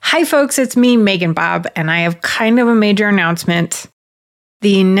Hi, folks, it's me, Megan Bob, and I have kind of a major announcement.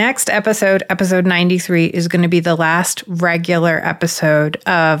 The next episode, episode 93, is going to be the last regular episode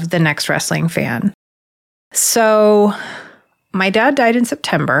of The Next Wrestling Fan. So, my dad died in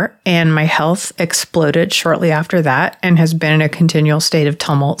September, and my health exploded shortly after that and has been in a continual state of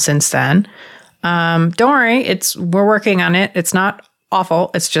tumult since then. Don't worry, we're working on it. It's not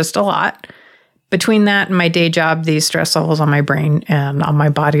awful. It's just a lot. Between that and my day job, these stress levels on my brain and on my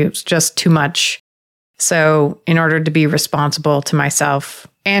body, it's just too much. So in order to be responsible to myself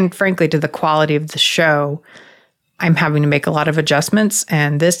and frankly to the quality of the show, I'm having to make a lot of adjustments.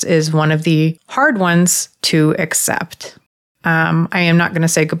 And this is one of the hard ones to accept. I am not going to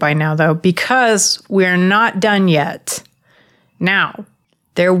say goodbye now, though, because we're not done yet. Now,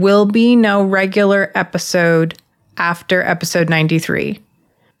 there will be no regular episode after episode 93.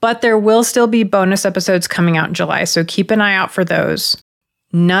 But there will still be bonus episodes coming out in July, so keep an eye out for those.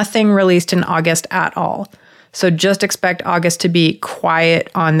 Nothing released in August at all. So just expect August to be quiet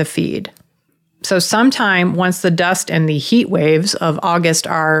on the feed. So sometime once the dust and the heat waves of August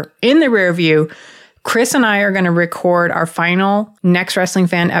are in the rear view, Chris and I are going to record our final Next Wrestling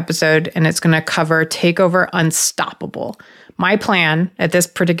Fan episode, and it's going to cover TakeOver Unstoppable. My plan at this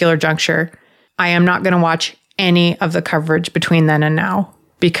particular juncture, I am not going to watch any of the coverage between then and now,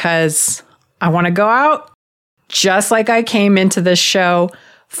 because I want to go out just like I came into this show,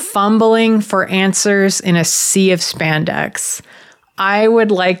 fumbling for answers in a sea of spandex. I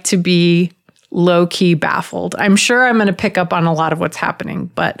would like to be low-key baffled. I'm sure I'm going to pick up on a lot of what's happening,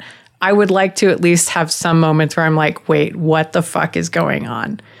 but I would like to at least have some moments where I'm like, wait, what the fuck is going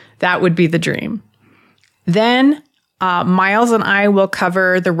on? That would be the dream. Then Miles and I will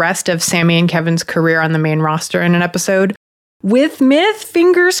cover the rest of Sami and Kevin's career on the main roster in an episode. With Myth,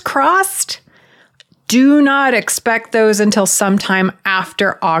 fingers crossed. Do not expect those until sometime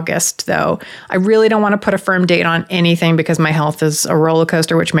after August, though. I really don't want to put a firm date on anything because my health is a roller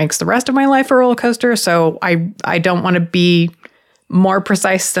coaster, which makes the rest of my life a roller coaster. So I don't want to be more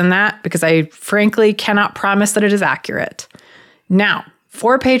precise than that because I frankly cannot promise that it is accurate. Now,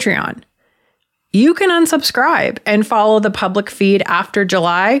 for Patreon, you can unsubscribe and follow the public feed after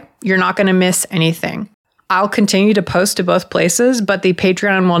July. You're not going to miss anything. I'll continue to post to both places, but the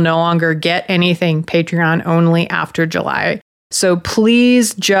Patreon will no longer get anything Patreon only after July. So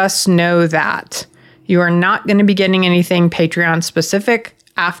please just know that you are not going to be getting anything Patreon specific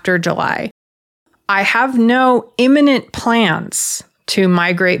after July. I have no imminent plans to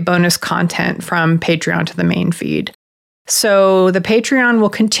migrate bonus content from Patreon to the main feed. So the Patreon will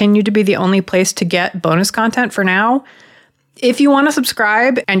continue to be the only place to get bonus content for now. If you want to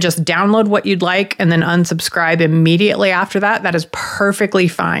subscribe and just download what you'd like and then unsubscribe immediately after that, that is perfectly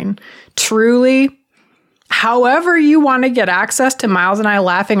fine. Truly, however you want to get access to Miles and I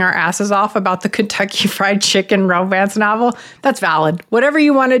laughing our asses off about the Kentucky Fried Chicken romance novel, that's valid. Whatever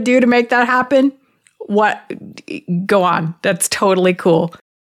you want to do to make that happen, go on. That's totally cool.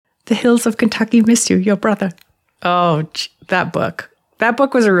 The Hills of Kentucky Miss You, your brother. Oh, that book. That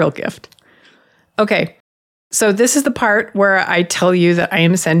book was a real gift. Okay. So this is the part where I tell you that I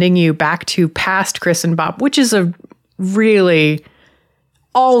am sending you back to past Chris and Bob, which is a really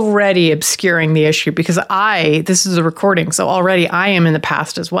already obscuring the issue because this is a recording, so already I am in the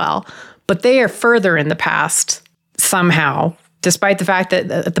past as well. But they are further in the past somehow, despite the fact that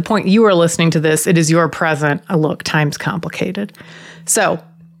at the point you are listening to this, it is your present. Look, time's complicated.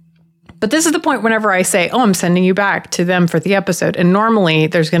 But this is the point whenever I say, I'm sending you back to them for the episode. And normally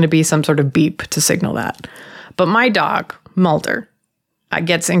there's going to be some sort of beep to signal that. But my dog, Mulder,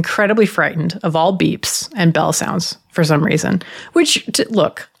 gets incredibly frightened of all beeps and bell sounds for some reason.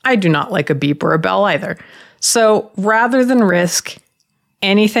 Look, I do not like a beep or a bell either. So rather than risk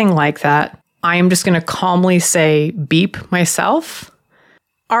anything like that, I am just going to calmly say beep myself.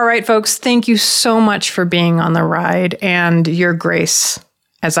 All right, folks, thank you so much for being on the ride and your grace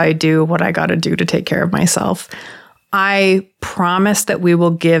as I do what I got to do to take care of myself. I promise that we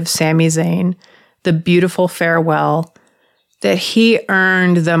will give Sami Zayn the beautiful farewell that he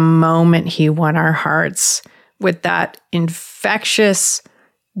earned the moment he won our hearts with that infectious,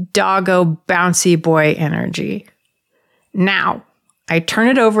 doggo, bouncy boy energy. Now, I turn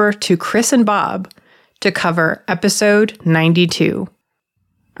it over to Chris and Bob to cover episode 92.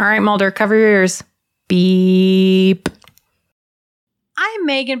 All right, Mulder, cover your ears. Beep. I'm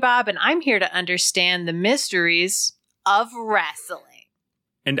Megan Bob, and I'm here to understand the mysteries of wrestling.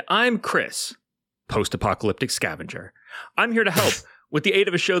 And I'm Chris, post-apocalyptic scavenger. I'm here to help with the aid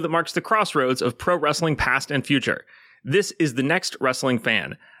of a show that marks the crossroads of pro wrestling past and future. This is The Next Wrestling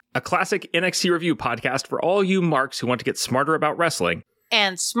Fan, a classic NXT review podcast for all you marks who want to get smarter about wrestling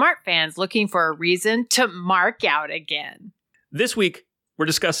and smart fans looking for a reason to mark out again. This week, we're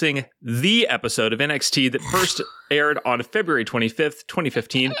discussing the episode of NXT that first aired on February 25th,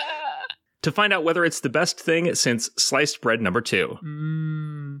 2015, to find out whether it's the best thing since sliced bread number 2.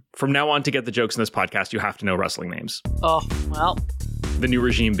 From now on, to get the jokes in this podcast, you have to know wrestling names. Oh, well. The new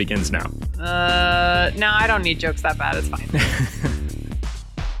regime begins now. No, I don't need jokes that bad. It's fine.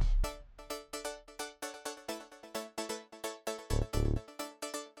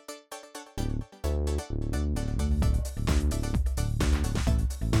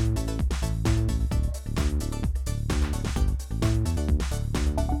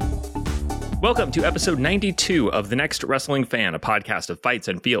 Welcome to episode 92 of The Next Wrestling Fan, a podcast of fights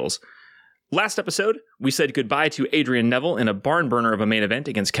and feels. Last episode, we said goodbye to Adrian Neville in a barn burner of a main event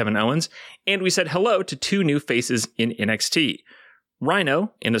against Kevin Owens, and we said hello to 2 new faces in NXT.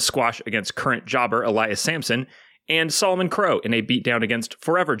 Rhino in a squash against current jobber Elias Sampson, and Solomon Crow in a beatdown against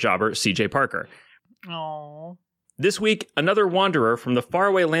forever jobber CJ Parker. Aww. This week, another wanderer from the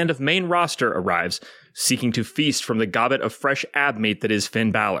faraway land of main roster arrives, seeking to feast from the gobbet of fresh ab meat that is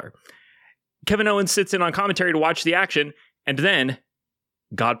Finn Balor. Kevin Owens sits in on commentary to watch the action, and then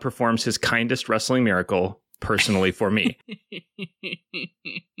God performs his kindest wrestling miracle personally for me.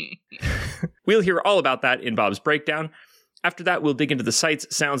 We'll hear all about that in Bob's breakdown. After that, we'll dig into the sights,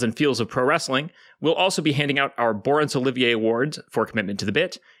 sounds, and feels of pro wrestling. We'll also be handing out our Laurence Olivier Awards for commitment to the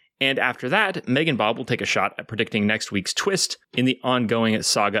bit. And after that, Meg and Bob will take a shot at predicting next week's twist in the ongoing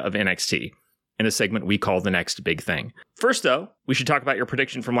saga of NXT, in a segment we call The Next Big Thing. First, though, we should talk about your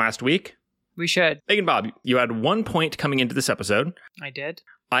prediction from last week. We should. Meg and Bob, you had 1 point coming into this episode. I did.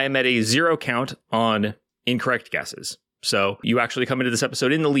 I am at a 0 count on incorrect guesses. So you actually come into this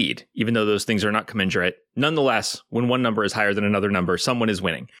episode in the lead, even though those things are not commensurate. Nonetheless, when one number is higher than another number, someone is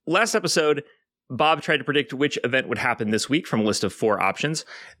winning. Last episode, Bob tried to predict which event would happen this week from a list of 4 options.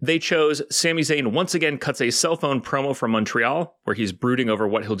 They chose Sami Zayn once again cuts a cell phone promo from Montreal, where he's brooding over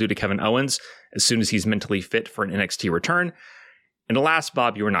what he'll do to Kevin Owens as soon as he's mentally fit for an NXT return. And alas,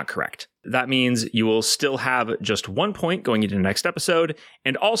 Bob, you were not correct. That means you will still have just 1 point going into the next episode,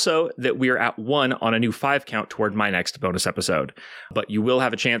 and also that we are at 1 on a new 5 count toward my next bonus episode. But you will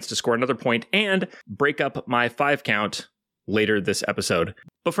have a chance to score another point and break up my 5 count later this episode.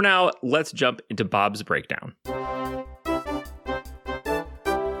 But for now, let's jump into Bob's breakdown.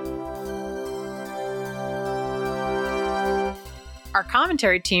 Our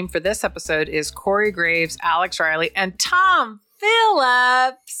commentary team for this episode is Corey Graves, Alex Riley, and Tom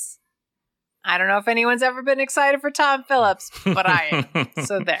Phillips. I don't know if anyone's ever been excited for Tom Phillips, but I am.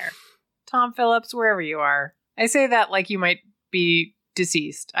 So there. Tom Phillips, wherever you are. I say that like you might be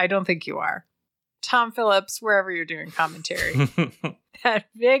deceased. I don't think you are. Tom Phillips, wherever you're doing commentary. That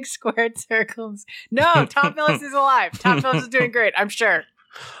big squared circles. No, Tom Phillips is alive. Tom Phillips is doing great, I'm sure.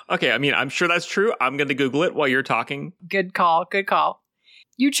 Okay, I mean, I'm sure that's true. I'm going to Google it while you're talking. Good call. Good call.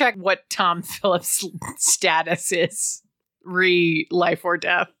 You check what Tom Phillips' status is. Life or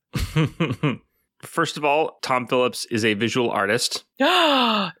death. First of all, Tom Phillips is a visual artist.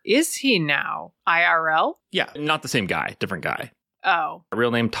 Is he now? IRL? Yeah, not the same guy. Different guy. Oh. Real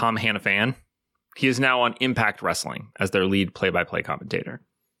name, Tom Hannafan. He is now on Impact Wrestling as their lead play-by-play commentator.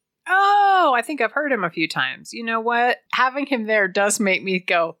 Oh, I think I've heard him a few times. You know what? Having him there does make me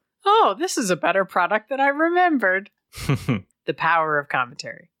go, oh, this is a better product than I remembered. The power of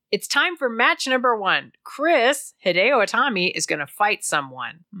commentary. It's time for match number 1. Chris, Hideo Itami, is going to fight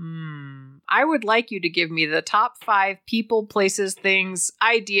someone. I would like you to give me the top 5 people, places, things,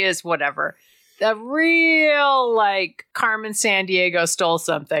 ideas, whatever. The real, like, Carmen Sandiego stole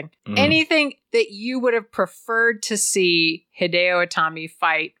something. Anything that you would have preferred to see Hideo Itami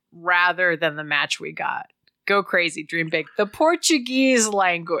fight rather than the match we got. Go crazy, dream big. The Portuguese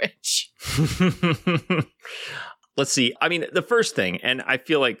language. Let's see. I mean, the first thing, and I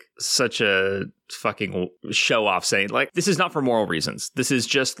feel like such a fucking show off saying, like, this is not for moral reasons. This is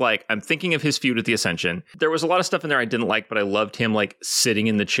just like, I'm thinking of his feud with the Ascension. There was a lot of stuff in there I didn't like, but I loved him, like, sitting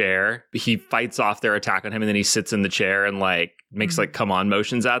in the chair. He fights off their attack on him, and then he sits in the chair and, like, makes, like, come on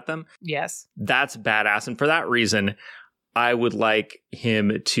motions at them. Yes. That's badass. And for that reason, I would like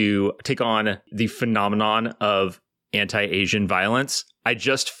him to take on the phenomenon of anti-Asian violence. I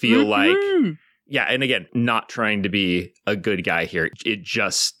just feel like... Yeah, and again, not trying to be a good guy here. It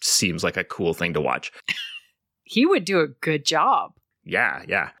just seems like a cool thing to watch. He would do a good job.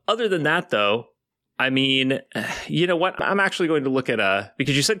 Yeah. Other than that, though, I mean, you know what? I'm actually going to look at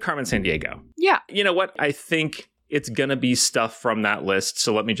because you said Carmen Sandiego. Yeah. You know what? I think it's going to be stuff from that list.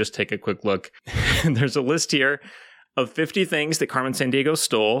 So let me just take a quick look. There's a list here of 50 things that Carmen Sandiego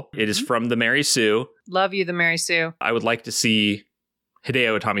stole. It is from the Mary Sue. Love you, the Mary Sue. I would like to see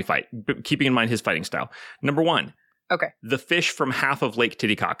Hideo Itami fight, keeping in mind his fighting style. Number 1. Okay. The fish from half of Lake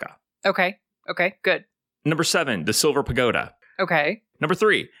Titicaca. Okay. Okay. Good. Number 7. The Silver Pagoda. Okay. Number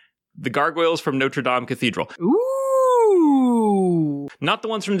 3. The gargoyles from Notre Dame Cathedral. Ooh. Not the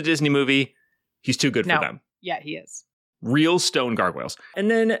ones from the Disney movie. He's too good for them. Yeah, he is. Real stone gargoyles.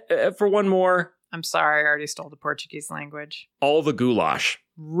 And then for one more. I'm sorry, I already stole the Portuguese language. All the Goulash.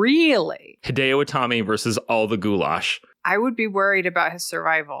 Really? Hideo Itami versus All the Goulash. I would be worried about his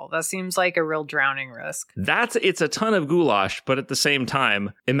survival. That seems like a real drowning risk. It's a ton of goulash, but at the same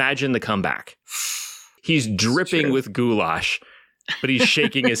time, imagine the comeback. He's dripping with goulash, but he's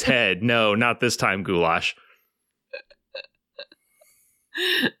shaking his head. No, not this time, goulash.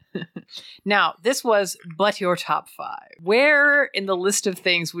 Now, this was but your top 5. Where in the list of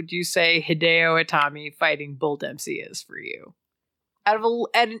things would you say Hideo Itami fighting Bull Dempsey is for you? Out of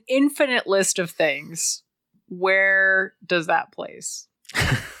an infinite list of things, where does that place?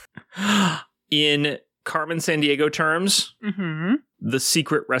 In Carmen Sandiego terms, the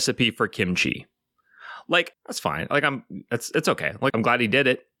secret recipe for kimchi. Like, that's fine. Like, it's okay. Like, I'm glad he did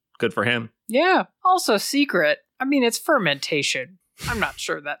it. Good for him. Yeah. Also secret. I mean, it's fermentation. I'm not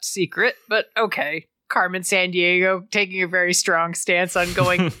sure that's secret, but okay. Carmen Sandiego taking a very strong stance on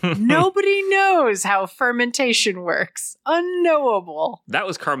going, nobody knows how fermentation works. Unknowable. That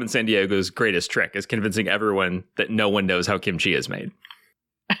was Carmen Sandiego's greatest trick, is convincing everyone that no one knows how kimchi is made.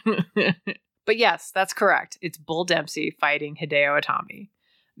 But yes, that's correct. It's Bull Dempsey fighting Hideo Itami.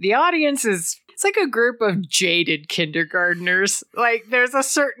 The audience it's like a group of jaded kindergartners. Like, there's a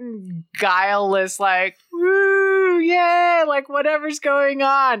certain guileless, like, woo, yeah, like whatever's going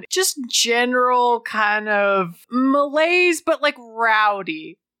on. Just general kind of malaise, but like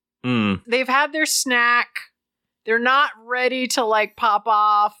rowdy. They've had their snack. They're not ready to like pop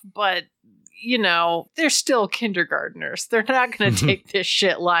off, but you know, they're still kindergartners. They're not going to take this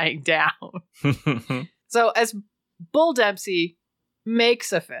shit lying down. So as Bull Dempsey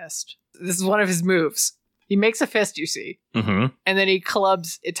makes a fist, this is one of his moves. He makes a fist, you see, and then he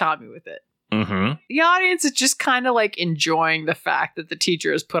clubs Itami with it. The audience is just kind of like enjoying the fact that the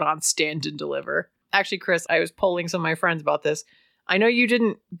teacher has put on stand and deliver. Actually, Chris, I was polling some of my friends about this. I know you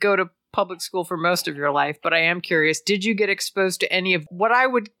didn't go to public school for most of your life, but I am curious, did you get exposed to any of what I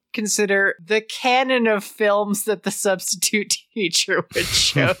would consider the canon of films that the substitute teacher would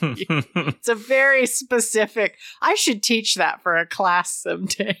show you? It's a very specific, I should teach that for a class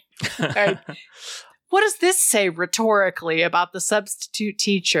someday. Right? What does this say rhetorically about the substitute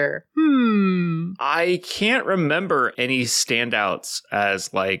teacher? I can't remember any standouts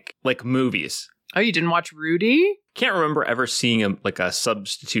as like movies. Oh, you didn't watch Rudy? Can't remember ever seeing a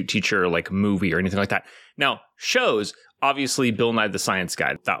substitute teacher like movie or anything like that. Now, shows, obviously Bill Nye the Science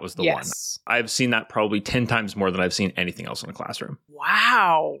Guy, that was the one. I've seen that probably 10 times more than I've seen anything else in a classroom.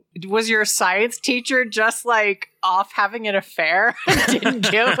 Wow. Was your science teacher just like off having an affair?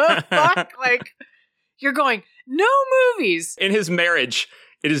 Didn't give a fuck? Like, you're going, no movies. In his marriage,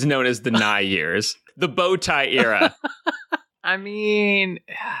 it is known as the Nye years, the bow tie era. I mean,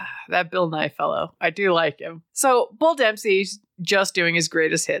 that Bill Nye fellow, I do like him. So Bull Dempsey's just doing his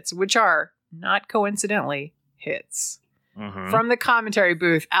greatest hits, which are, not coincidentally, hits. From the commentary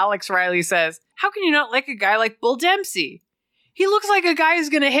booth, Alex Riley says, how can you not like a guy like Bull Dempsey? He looks like a guy who's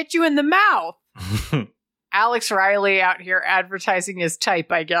going to hit you in the mouth. Alex Riley out here advertising his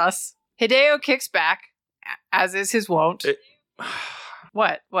type, I guess. Hideo kicks back, as is his wont.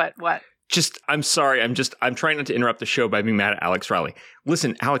 What? I'm sorry. I'm trying not to interrupt the show by being mad at Alex Riley.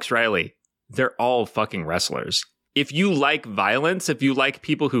 Listen, Alex Riley, they're all fucking wrestlers. If you like violence, if you like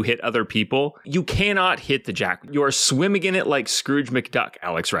people who hit other people, you cannot hit the jack. You're swimming in it like Scrooge McDuck,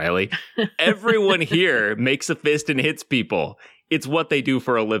 Alex Riley. Everyone here makes a fist and hits people. It's what they do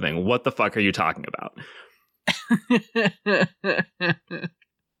for a living. What the fuck are you talking about?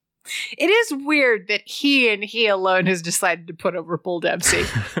 It is weird that he alone has decided to put over Bull Dempsey.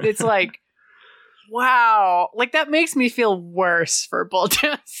 It's like, wow. Like, that makes me feel worse for Bull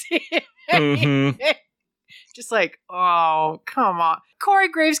Dempsey. Just like, oh, come on. Corey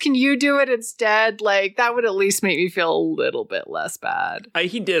Graves, can you do it instead? Like, that would at least make me feel a little bit less bad.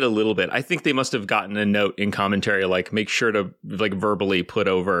 He did a little bit. I think they must have gotten a note in commentary, like, make sure to, like, verbally put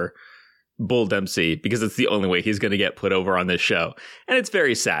over Bull Dempsey, because it's the only way he's going to get put over on this show. And it's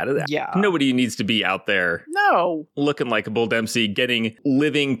very sad. Yeah. Nobody needs to be out there looking like a Bull Dempsey, getting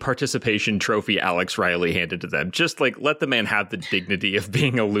living participation trophy Alex Riley handed to them. Just like, let the man have the dignity of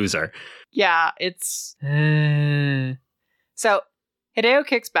being a loser. Yeah, it's... So Hideo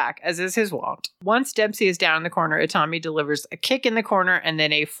kicks back, as is his wont. Once Dempsey is down in the corner, Itami delivers a kick in the corner and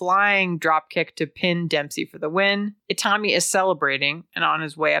then a flying drop kick to pin Dempsey for the win. Itami is celebrating and on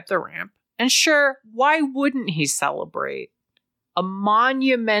his way up the ramp. And sure, why wouldn't he celebrate? A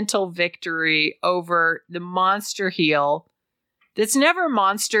monumental victory over the monster heel that's never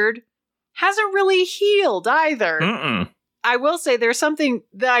monstered, hasn't really healed either. Mm-mm. I will say there's something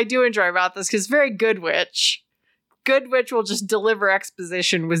that I do enjoy about this, because very Good Witch. Good Witch will just deliver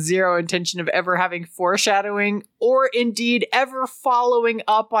exposition with zero intention of ever having foreshadowing or indeed ever following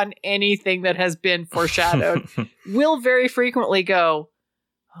up on anything that has been foreshadowed. Will very frequently go,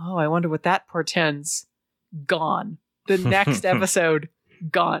 oh, I wonder what that portends. Gone. The next episode,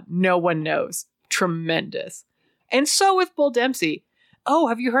 gone. No one knows. Tremendous. And so with Bull Dempsey. Oh,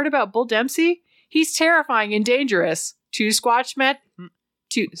 have you heard about Bull Dempsey? He's terrifying and dangerous.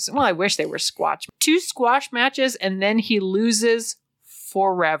 Well, I wish they were squash. 2 squash matches and then he loses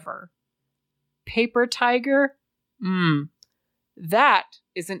forever. Paper Tiger? That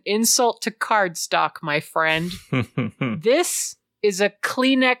is an insult to cardstock, my friend. This is a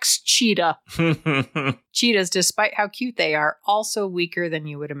Kleenex cheetah. Cheetahs, despite how cute they are, also weaker than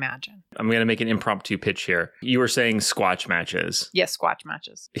you would imagine. I'm going to make an impromptu pitch here. You were saying squatch matches. Yes, squatch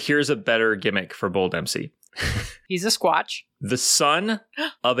matches. Here's a better gimmick for Bull Dempsey. He's a squatch. The son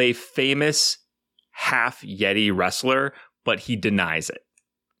of a famous half Yeti wrestler, but he denies it.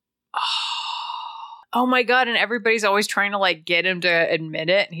 Oh my God. And everybody's always trying to like get him to admit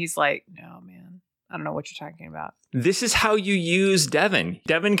it. And he's like, no, man, I don't know what you're talking about. This is how you use Devin.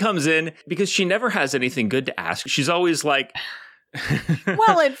 Devin comes in because she never has anything good to ask. She's always like...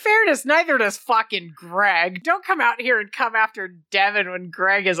 Well, in fairness, neither does fucking Greg. Don't come out here and come after Devin when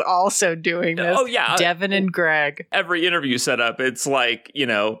Greg is also doing this. Oh, yeah. Devin and Greg. Every interview setup, it's like,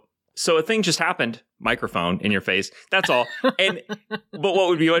 so a thing just happened. Microphone in your face. That's all. But what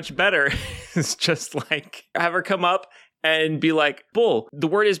would be much better is just like have her come up and be like, Bull, the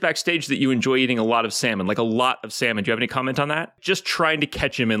word is backstage that you enjoy eating a lot of salmon, like a lot of salmon. Do you have any comment on that? Just trying to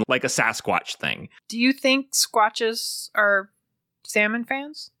catch him in like a Sasquatch thing. Do you think Squatches are salmon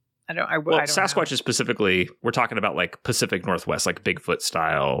fans? I don't Sasquatch know. is specifically, we're talking about like Pacific Northwest, like Bigfoot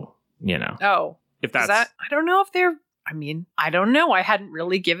style, Oh. If that's... I don't know if they're... I don't know. I hadn't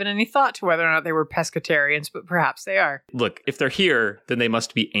really given any thought to whether or not they were pescatarians, but perhaps they are. Look, if they're here, then they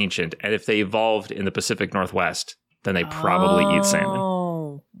must be ancient. And if they evolved in the Pacific Northwest, then they probably eat salmon.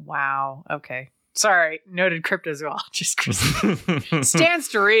 Oh, wow. Okay. Sorry. Noted cryptozoologist. Stands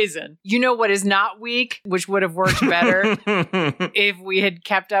to reason. You know what is not weak, which would have worked better if we had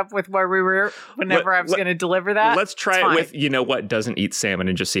kept up with where we were whenever I was going to deliver that? Let's try it with what doesn't eat salmon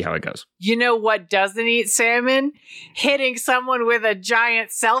and just see how it goes. You know what doesn't eat salmon? Hitting someone with a giant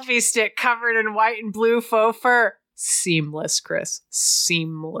selfie stick covered in white and blue faux fur. Seamless, Chris.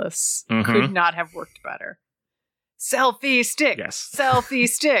 Seamless. Mm-hmm. Could not have worked better. Selfie stick. Yes. Selfie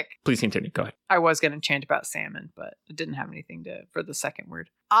stick. Please continue. Go ahead. I was going to chant about salmon, but it didn't have anything for the second word.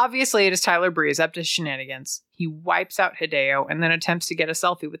 Obviously, it is Tyler Breeze up to shenanigans. He wipes out Hideo and then attempts to get a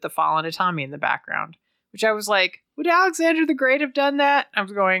selfie with the fallen Itami in the background, which I was like, would Alexander the Great have done that? I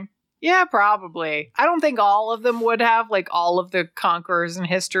was going, yeah, probably. I don't think all of them would have, like all of the conquerors in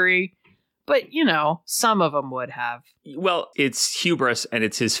history. But, some of them would have. Well, it's hubris and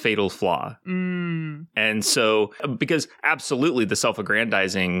it's his fatal flaw. And so, because absolutely the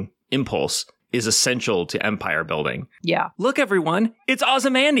self-aggrandizing impulse is essential to empire building. Yeah. Look, everyone, it's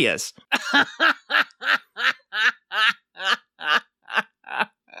Ozymandias. Fuck.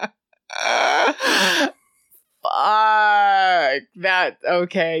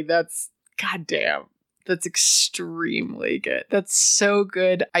 That's goddamn. That's extremely good. That's so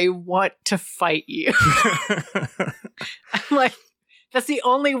good. I want to fight you. I'm like, that's the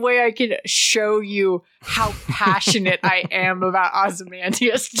only way I can show you how passionate I am about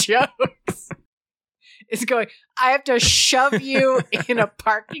Ozymandias jokes. Is going, I have to shove you in a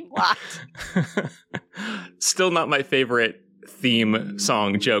parking lot. Still not my favorite theme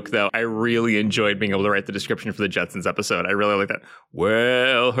song joke, though. I really enjoyed being able to write the description for the Jetsons episode. I really like that.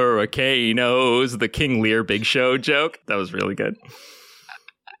 Well, Hurricaneos, the King Lear Big Show joke. That was really good.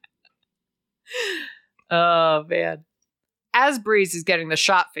 Oh, man. As Breeze is getting the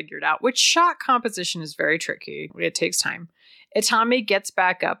shot figured out, which shot composition is very tricky. It takes time. Itami gets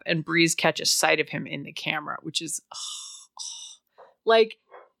back up and Breeze catches sight of him in the camera, which is like,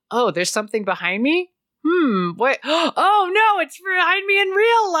 oh, there's something behind me? What? Oh, no, it's behind me in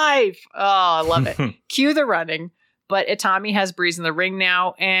real life. Oh, I love it. Cue the running. But Itami has Breeze in the ring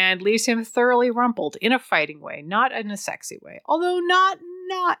now and leaves him thoroughly rumpled in a fighting way, not in a sexy way. Although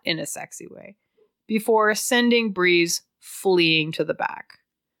not in a sexy way. Before sending Breeze fleeing to the back.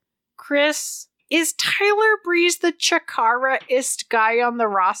 Chris, is Tyler Breeze the Chikara-ist guy on the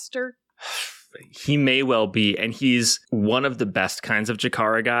roster? He may well be, and he's one of the best kinds of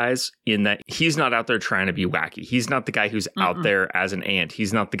Chikara guys in that he's not out there trying to be wacky. He's not the guy who's out there as an ant.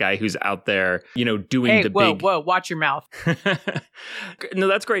 He's not the guy who's out there, doing big... Whoa, watch your mouth. No,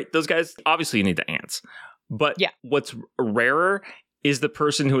 that's great. Those guys, obviously you need the ants. But what's rarer is the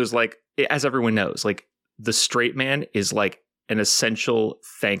person who is like, as everyone knows, like the straight man is like an essential,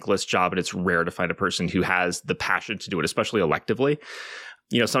 thankless job, and it's rare to find a person who has the passion to do it, especially electively.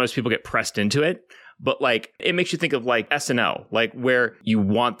 Sometimes people get pressed into it, but like it makes you think of like SNL, like where you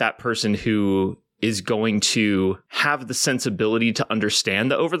want that person who is going to have the sensibility to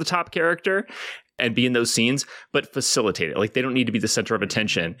understand the over-the-top character and be in those scenes, but facilitate it. Like they don't need to be the center of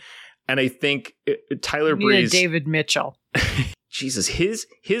attention. And I think Tyler Breeze... David Mitchell. Jesus,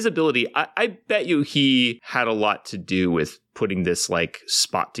 his ability, I bet you he had a lot to do with putting this like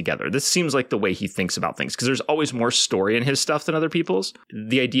spot together. This seems like the way he thinks about things, because there's always more story in his stuff than other people's.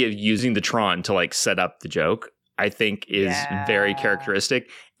 The idea of using the Tron to like set up the joke, I think is very characteristic.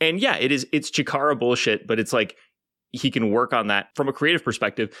 And it's Chikara bullshit, but it's like he can work on that from a creative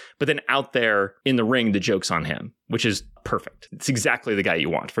perspective, but then out there in the ring, the joke's on him, which is perfect. It's exactly the guy you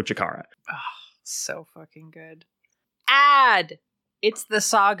want for Chikara. Oh, so fucking good. It's the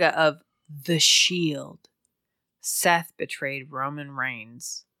saga of The Shield. Seth betrayed Roman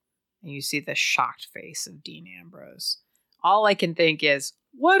Reigns. And you see the shocked face of Dean Ambrose. All I can think is,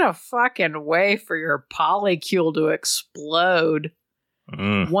 what a fucking way for your polycule to explode.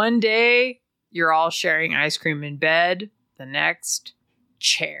 One day, you're all sharing ice cream in bed. The next,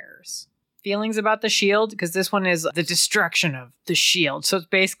 chairs. Feelings about The Shield? Because this one is the destruction of The Shield. So it's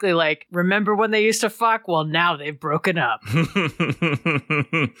basically like, remember when they used to fuck? Well, now they've broken up.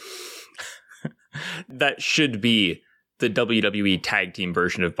 That should be the WWE tag team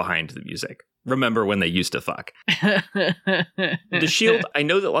version of Behind the Music. Remember when they used to fuck. The Shield, I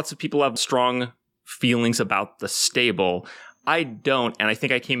know that lots of people have strong feelings about the stable. I don't, and I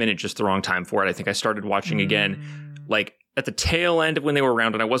think I came in at just the wrong time for it. I think I started watching again, like, at the tail end of when they were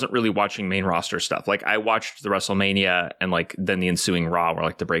around, and I wasn't really watching main roster stuff. Like, I watched the WrestleMania and, like, then the ensuing Raw where,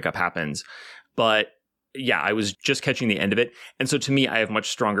 like, the breakup happens. But, yeah, I was just catching the end of it. And so, to me, I have much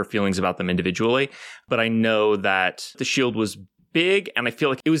stronger feelings about them individually. But I know that The Shield was big, and I feel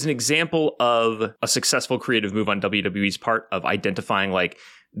like it was an example of a successful creative move on WWE's part of identifying, like,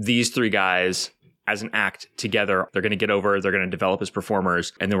 these three guys as an act together. They're going to get over, they're going to develop as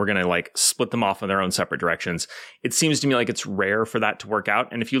performers, and then we're going to like split them off in their own separate directions. It seems to me like it's rare for that to work out.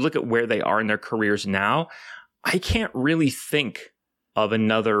 And if you look at where they are in their careers now, I can't really think of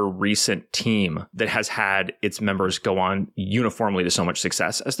another recent team that has had its members go on uniformly to so much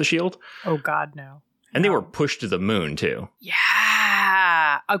success as the Shield. Oh God, no. And they were pushed to the moon too. Yeah.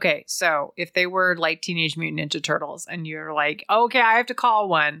 Okay, so if they were like Teenage Mutant Ninja Turtles and you're like, okay, I have to call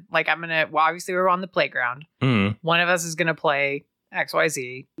one. Like obviously we're on the playground. One of us is going to play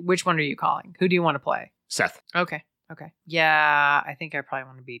XYZ. Which one are you calling? Who do you want to play? Seth. Okay. Yeah, I think I probably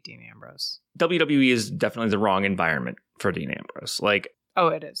want to beat Dean Ambrose. WWE is definitely the wrong environment for Dean Ambrose. Like, oh,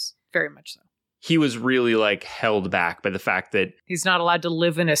 it is. Very much so. He was really like held back by the fact that he's not allowed to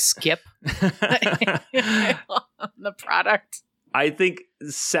live in a skip on the product. I think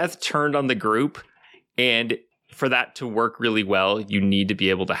Seth turned on the group, and for that to work really well, you need to be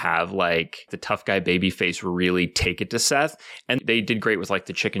able to have like the tough guy babyface really take it to Seth. And they did great with like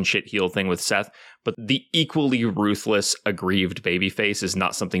the chicken shit heel thing with Seth, but the equally ruthless, aggrieved babyface is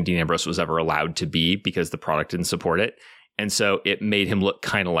not something Dean Ambrose was ever allowed to be because the product didn't support it. And so it made him look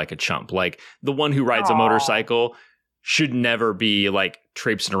kind of like a chump. Like the one who rides a motorcycle should never be like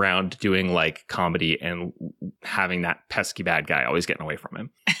traipsing around doing like comedy and having that pesky bad guy always getting away from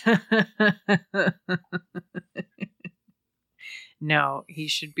him. No, he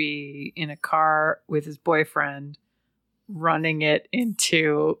should be in a car with his boyfriend running it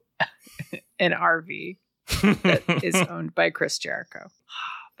into an RV that is owned by Chris Jericho.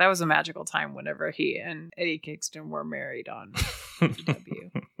 That was a magical time whenever he and Eddie Kingston were married on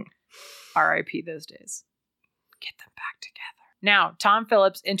PW. R.I.P. those days. Get them back together. Now, Tom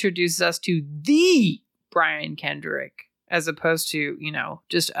Phillips introduces us to the Brian Kendrick, as opposed to,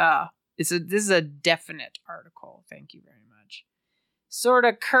 just this is a definite article. Thank you very much. Sort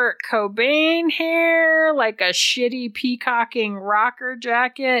of Kurt Cobain hair, like a shitty peacocking rocker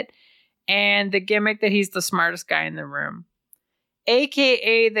jacket, and the gimmick that he's the smartest guy in the room.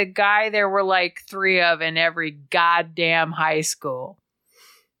 AKA the guy there were like 3 of in every goddamn high school.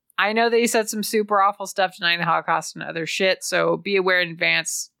 I know that he said some super awful stuff denying the Holocaust and other shit, so be aware in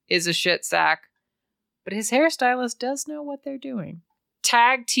advance is a shit sack. But his hairstylist does know what they're doing.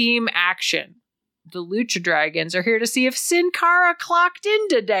 Tag team action. The Lucha Dragons are here to see if Sin Cara clocked in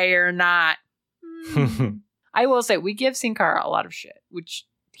today or not. I will say, we give Sin Cara a lot of shit, which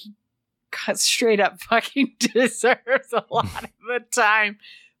he straight up fucking deserves a lot of the time.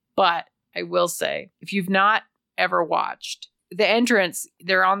 But I will say, if you've not ever watched the entrance,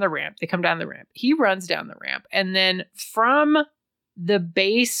 they're on the ramp. They come down the ramp. He runs down the ramp. And then from the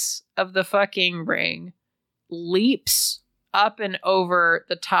base of the fucking ring, leaps up and over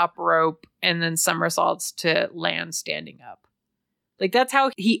the top rope and then somersaults to land standing up. Like, that's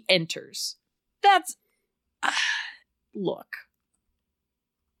how he enters. That's... look.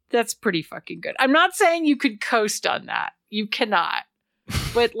 That's pretty fucking good. I'm not saying you could coast on that. You cannot.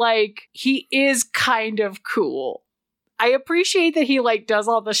 But, like, he is kind of cool. I appreciate that he, like, does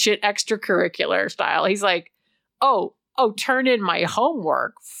all the shit extracurricular style. He's like, oh, turn in my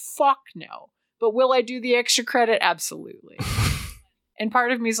homework? Fuck no. But will I do the extra credit? Absolutely. And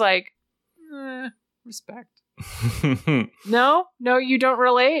part of me's like, respect. No, you don't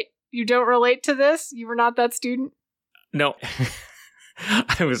relate? You don't relate to this? You were not that student? No.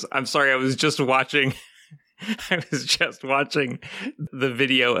 I'm sorry, I was just watching the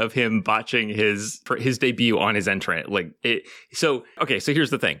video of him botching his debut on his entrant. So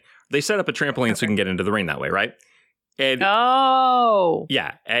here's the thing. They set up a trampoline so we can get into the ring that way, right? And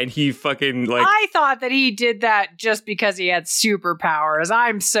yeah, and he fucking I thought that he did that just because he had superpowers.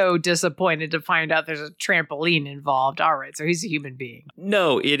 I'm so disappointed to find out there's a trampoline involved. All right, so he's a human being.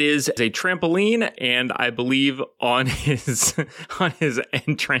 No, it is a trampoline, and I believe on his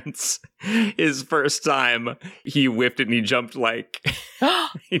entrance, his first time, he whiffed it and he jumped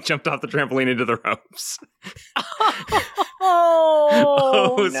he jumped off the trampoline into the ropes.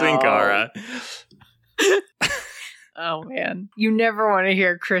 No. Sin Cara. Oh, man. You never want to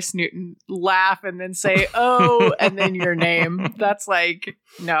hear Chris Newton laugh and then say, oh, and then your name. That's like,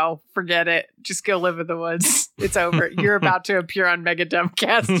 no, forget it. Just go live in the woods. It's over. You're about to appear on Mega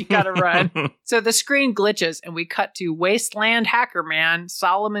Dumbcast. You gotta run. So the screen glitches and we cut to Wasteland Hacker Man,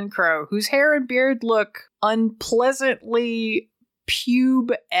 Solomon Crow, whose hair and beard look unpleasantly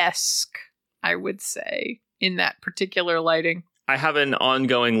pube-esque, I would say, in that particular lighting. I have an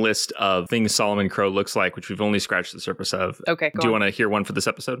ongoing list of things Solomon Crow looks like, which we've only scratched the surface of. Okay, Do you want to hear one for this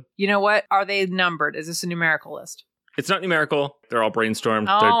episode? You know what? Are they numbered? Is this a numerical list? It's not numerical. They're all brainstormed.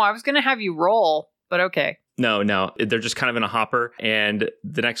 I was going to have you roll, but okay. No. They're just kind of in a hopper. And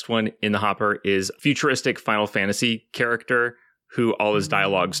the next one in the hopper is futuristic Final Fantasy character who all his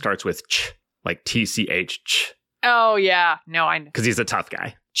dialogue starts with ch, like TCH. Ch. Oh, yeah. No, I know. Because he's a tough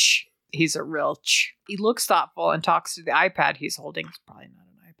guy. Ch. He's a real ch. He looks thoughtful and talks to the iPad he's holding. It's probably not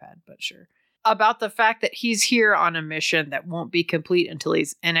an iPad, but sure. About the fact that he's here on a mission that won't be complete until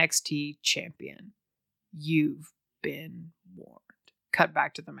he's NXT champion. You've been warned. Cut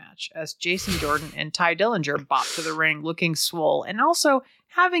back to the match as Jason Jordan and Ty Dillinger bop to the ring looking swole and also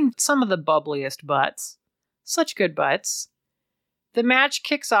having some of the bubbliest butts. Such good butts. The match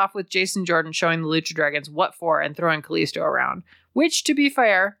kicks off with Jason Jordan showing the Lucha Dragons what for and throwing Kalisto around. Which, to be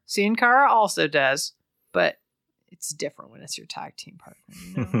fair, Sin Cara also does, but it's different when it's your tag team partner,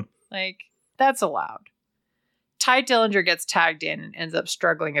 you know? Like, that's allowed. Ty Dillinger gets tagged in and ends up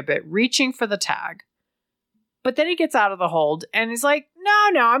struggling a bit, reaching for the tag. But then he gets out of the hold and he's like,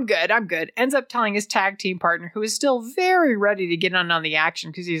 no, I'm good. Ends up telling his tag team partner, who is still very ready to get on the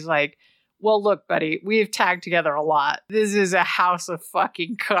action, because he's like, well, look, buddy, we've tagged together a lot. This is a house of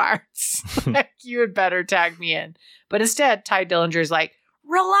fucking cards. Like, you had better tag me in. But instead, Ty Dillinger's like,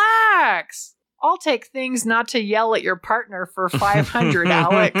 relax. I'll take things not to yell at your partner for 500,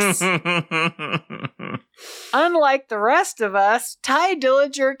 Alex. Unlike the rest of us, Ty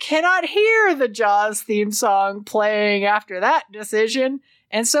Dillinger cannot hear the Jaws theme song playing after that decision,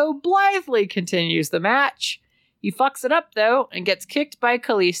 and so blithely continues the match. He fucks it up, though, and gets kicked by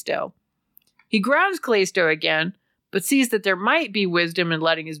Kalisto. He grounds Kalisto again, but sees that there might be wisdom in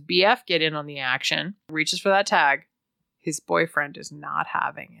letting his BF get in on the action. Reaches for that tag. His boyfriend is not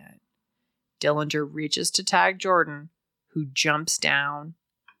having it. Dillinger reaches to tag Jordan, who jumps down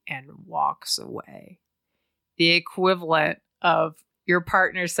and walks away. The equivalent of your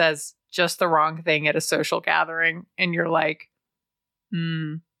partner says just the wrong thing at a social gathering, and you're like,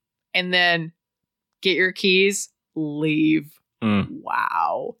 and then get your keys, leave.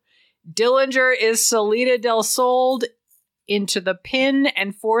 Wow. Dillinger is Salida del Sol into the pin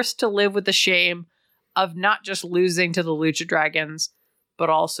and forced to live with the shame of not just losing to the Lucha Dragons, but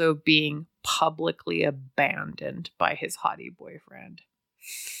also being publicly abandoned by his haughty boyfriend.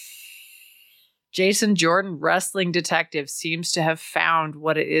 Jason Jordan, wrestling detective, seems to have found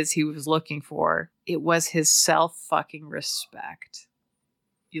what it is he was looking for. It was his self-fucking respect.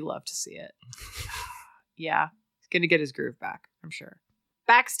 You love to see it. Yeah, he's going to get his groove back, I'm sure.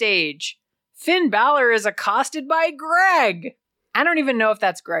 Backstage, Finn Balor is accosted by Greg. I don't even know if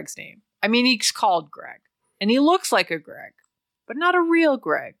that's Greg's name. I mean, he's called Greg, and he looks like a Greg, but not a real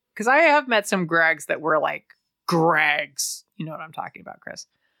Greg. Because I have met some Gregs that were like Gregs. You know what I'm talking about, Chris.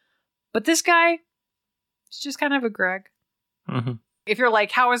 But this guy is just kind of a Greg. Mm-hmm. If you're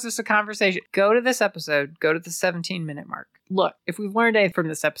like, how is this a conversation? Go to this episode. Go to the 17-minute mark. Look, if we've learned anything from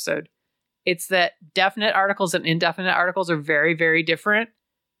this episode, it's that definite articles and indefinite articles are very, very different.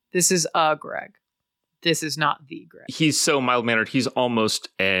 This is a Greg. This is not the Greg. He's so mild-mannered. He's almost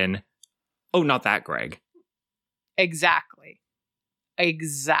an, oh, not that Greg. Exactly.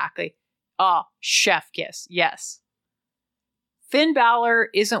 Oh, chef kiss. Yes. Finn Balor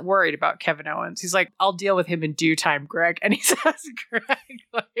isn't worried about Kevin Owens. He's like, I'll deal with him in due time, Greg. And he says, Greg,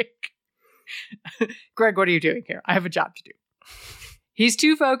 like, Greg, what are you doing here? I have a job to do. He's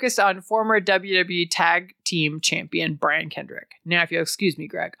too focused on former WWE Tag Team Champion Brian Kendrick. Now, if you'll excuse me,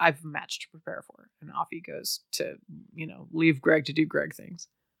 Greg, I have a match to prepare for. And off he goes to, leave Greg to do Greg things.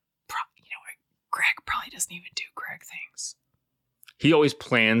 Greg probably doesn't even do Greg things. He always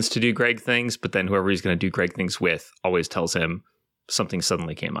plans to do Greg things, but then whoever he's going to do Greg things with always tells him something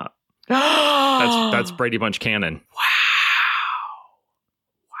suddenly came up. That's Brady Bunch canon. Wow.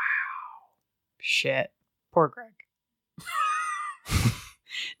 Shit. Poor Greg.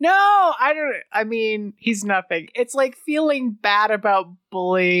 No, I mean, he's nothing. It's like feeling bad about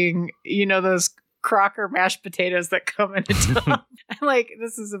bullying, those Crocker mashed potatoes that come in a tub. I'm like,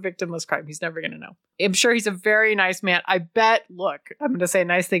 this is a victimless crime. He's never going to know. I'm sure he's a very nice man. I bet, look, I'm going to say a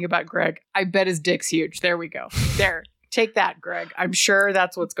nice thing about Greg. I bet his dick's huge. There we go. There. Take that, Greg. I'm sure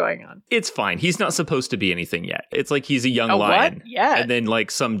that's what's going on. It's fine. He's not supposed to be anything yet. It's like he's a young lion. What? Yeah. And then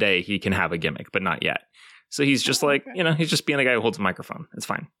like someday he can have a gimmick, but not yet. So he's just he's just being a guy who holds a microphone. It's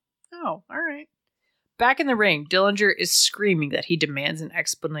fine. Oh, all right. Back in the ring, Dillinger is screaming that he demands an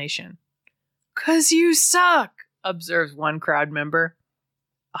explanation. 'Cause you suck, observes one crowd member.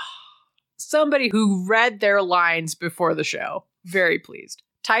 Somebody who read their lines before the show. Very pleased.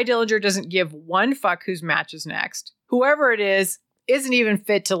 Ty Dillinger doesn't give one fuck whose match is next. Whoever it is isn't even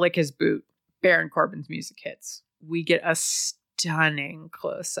fit to lick his boot. Baron Corbin's music hits. We get a stunning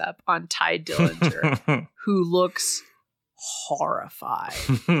close-up on Ty Dillinger, who looks horrified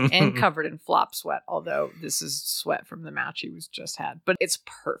and covered in flop sweat, although this is sweat from the match he was just had. But it's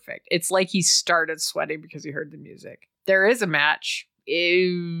perfect. It's like he started sweating because he heard the music. There is a match.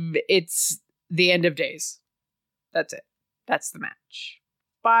 It's the end of days. That's it. That's the match.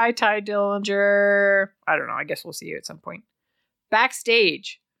 Bye, Ty Dillinger. I don't know. I guess we'll see you at some point.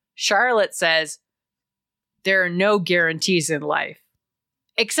 Backstage, Charlotte says, there are no guarantees in life,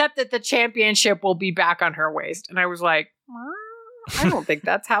 except that the championship will be back on her waist. And I was like, I don't think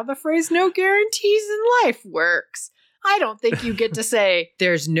that's how the phrase no guarantees in life works. I don't think you get to say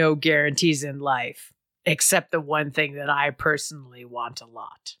there's no guarantees in life, except the one thing that I personally want a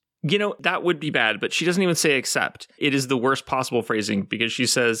lot. That would be bad, but she doesn't even say accept. It is the worst possible phrasing because she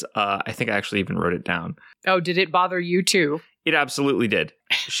says, I think I actually even wrote it down. Oh, did it bother you too? It absolutely did.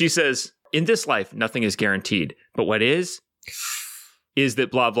 She says, in this life, nothing is guaranteed, but what is that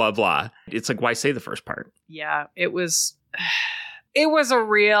blah, blah, blah. It's like, why say the first part? Yeah, it was a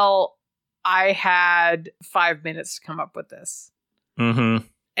real, I had 5 minutes to come up with this. Mm-hmm.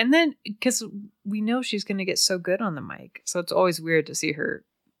 And then, because we know she's going to get so good on the mic, so it's always weird to see her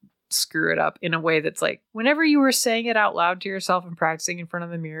screw it up in a way that's like, whenever you were saying it out loud to yourself and practicing in front of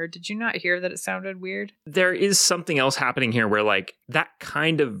the mirror, did you not hear that it sounded weird? There is something else happening here where like that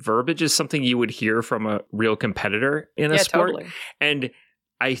kind of verbiage is something you would hear from a real competitor in a sport. Totally. And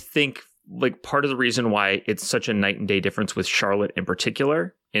I think like part of the reason why it's such a night and day difference with Charlotte in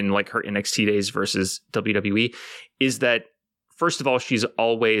particular in like her NXT days versus WWE is that first of all, she's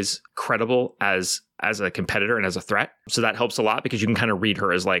always credible as a competitor and as a threat. So that helps a lot because you can kind of read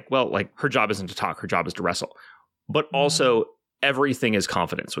her as like, well, like her job isn't to talk, her job is to wrestle. But also everything is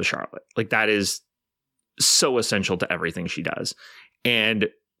confidence with Charlotte. Like that is so essential to everything she does. And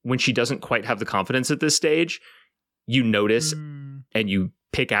when she doesn't quite have the confidence at this stage, you notice and you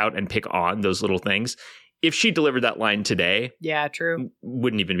pick out and pick on those little things. If she delivered that line today, yeah, true,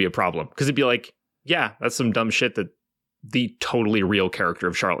 wouldn't even be a problem because it'd be like, yeah, that's some dumb shit that the totally real character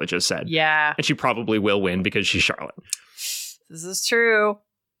of Charlotte just said. Yeah. And she probably will win because she's Charlotte. This is true.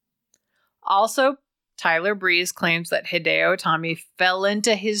 Also, Tyler Breeze claims that Hideo Itami fell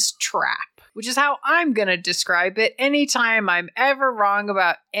into his trap. which is how I'm going to describe it anytime I'm ever wrong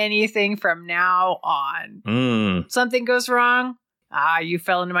about anything from now on. Something goes wrong. You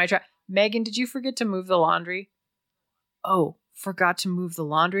fell into my trap. Megan, did you forget to move the laundry? Oh, forgot to move the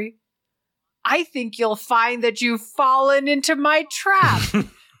laundry? I think you'll find that you've fallen into my trap.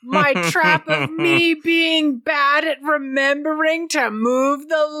 My trap of me being bad at remembering to move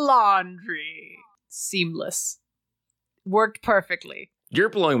the laundry. Seamless. Worked perfectly. You're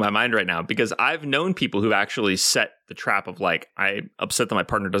blowing my mind right now because I've known people who actually set the trap of like, I'm upset that my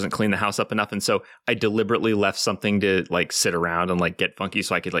partner doesn't clean the house up enough. And so I deliberately left something to like sit around and like get funky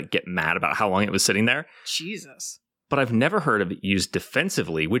so I could like get mad about how long it was sitting there. Jesus. But I've never heard of it used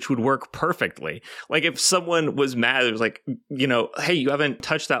defensively, which would work perfectly. Like if someone was mad, it was like, you know, hey, you haven't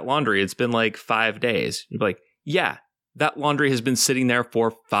touched that laundry. It's been like 5 days. You'd be like, yeah, that laundry has been sitting there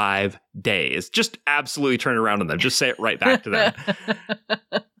for 5 days. Just absolutely turn around on them. Just say it right back to them.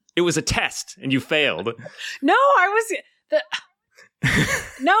 It was a test and you failed. No,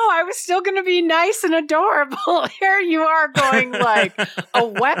 I was still going to be nice and adorable. Here you are going like a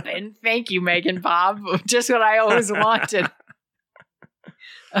weapon. Thank you, Megan Bob. Just what I always wanted.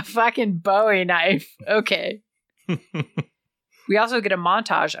 A fucking Bowie knife. Okay. We also get a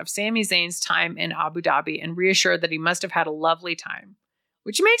montage of Sami Zayn's time in Abu Dhabi and reassured that he must have had a lovely time,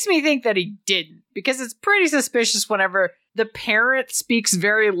 which makes me think that he didn't, because it's pretty suspicious whenever the parent speaks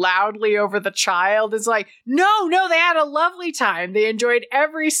very loudly over the child. It's like, no, they had a lovely time. They enjoyed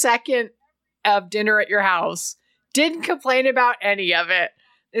every second of dinner at your house. Didn't complain about any of it.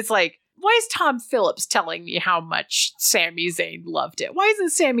 It's like, why is Tom Phillips telling me how much Sami Zayn loved it? Why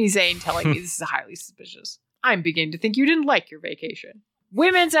isn't Sami Zayn telling me this is highly suspicious? I'm beginning to think you didn't like your vacation.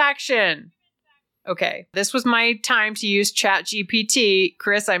 Women's action. Okay, this was my time to use ChatGPT.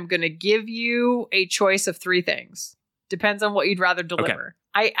 Chris, I'm going to give you a choice of 3 things. Depends on what you'd rather deliver.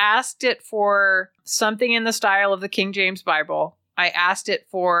 Okay. I asked it for something in the style of the King James Bible. I asked it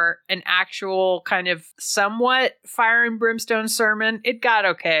for an actual kind of somewhat fire and brimstone sermon. It got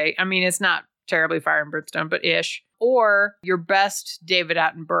okay. I mean, it's not terribly fire and brimstone, but ish. Or your best David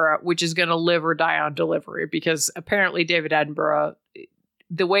Attenborough, which is going to live or die on delivery, because apparently David Attenborough,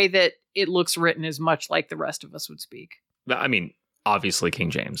 the way that it looks written is much like the rest of us would speak. I mean, obviously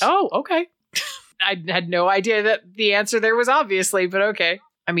King James. Oh, okay. I had no idea that the answer there was obviously, but okay.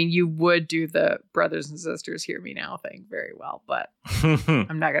 I mean, you would do the brothers and sisters hear me now thing very well, but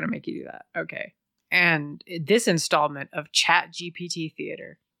I'm not going to make you do that. Okay. And this installment of ChatGPT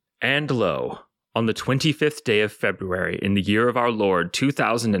Theater. And lo, on the 25th day of February in the year of our Lord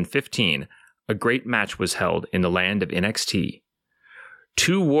 2015, a great match was held in the land of NXT.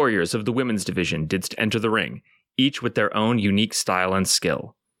 2 warriors of the women's division didst enter the ring, each with their own unique style and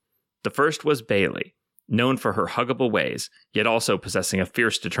skill. The first was Bayley, known for her huggable ways, yet also possessing a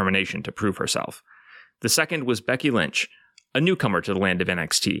fierce determination to prove herself. The second was Becky Lynch, a newcomer to the land of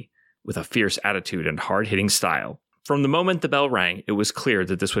NXT, with a fierce attitude and hard-hitting style. From the moment the bell rang, it was clear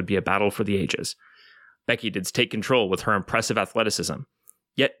that this would be a battle for the ages. Becky didst take control with her impressive athleticism,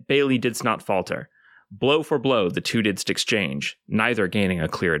 yet Bayley didst not falter. Blow for blow, the two didst exchange, neither gaining a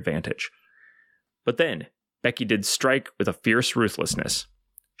clear advantage. But then, Becky did strike with a fierce ruthlessness.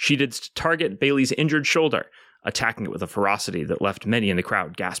 She didst target Bayley's injured shoulder, attacking it with a ferocity that left many in the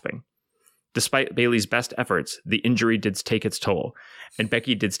crowd gasping. Despite Bayley's best efforts, the injury didst take its toll, and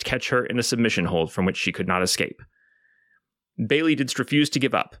Becky didst catch her in a submission hold from which she could not escape. Bayley didst refuse to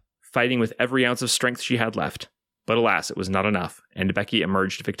give up, fighting with every ounce of strength she had left. But alas, it was not enough, and Becky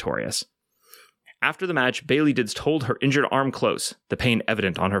emerged victorious. After the match, Bayley didst hold her injured arm close, the pain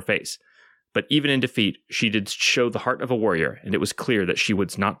evident on her face. But even in defeat, she didst show the heart of a warrior, and it was clear that she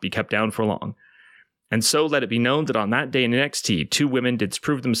would not be kept down for long. And so let it be known that on that day in NXT, 2 women didst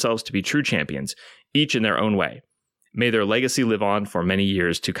prove themselves to be true champions, each in their own way. May their legacy live on for many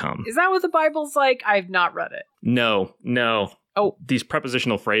years to come. Is that what the Bible's like? I've not read it. No. Oh. These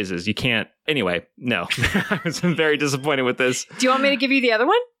prepositional phrases, you can't. Anyway, no. I was very disappointed with this. Do you want me to give you the other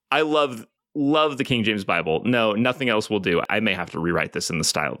one? I love the King James Bible. No, nothing else will do. I may have to rewrite this in the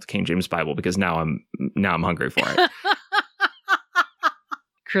style of the King James Bible because now I'm hungry for it.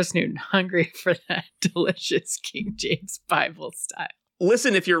 Chris Newton, hungry for that delicious King James Bible style.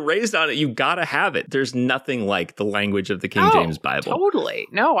 Listen, if you're raised on it, you gotta have it. There's nothing like the language of the King James Bible. Totally.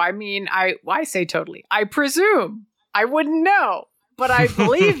 No, I mean, I say totally. I presume. I wouldn't know, but I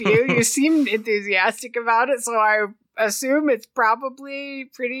believe you. You seem enthusiastic about it, so I assume it's probably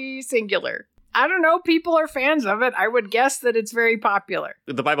pretty singular. I don't know. People are fans of it. I would guess that it's very popular.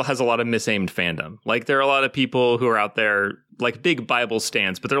 The Bible has a lot of misaimed fandom. Like, there are a lot of people who are out there, like big Bible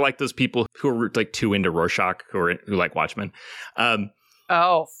stands, but they're like those people who are like too into Rorschach, who like Watchmen.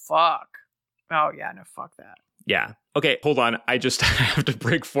 Oh, fuck. Oh, yeah. No, fuck that. Yeah. Okay, hold on. I just have to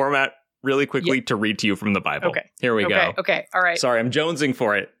break format really quickly to read to you from the Bible. Okay. Here we go. Okay. All right. Sorry, I'm jonesing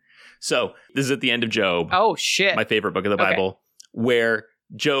for it. So this is at the end of Job. Oh, shit. My favorite book of the Bible, where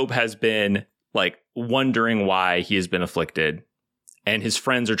Job has been like wondering why he has been afflicted. And his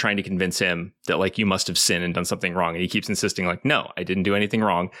friends are trying to convince him that like, you must have sinned and done something wrong. And he keeps insisting like, no, I didn't do anything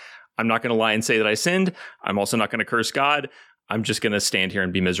wrong. I'm not going to lie and say that I sinned. I'm also not going to curse God. I'm just going to stand here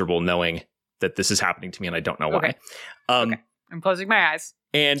and be miserable knowing that this is happening to me and I don't know why. Okay. I'm closing my eyes.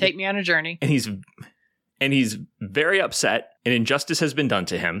 And take me on a journey. And he's very upset. An injustice has been done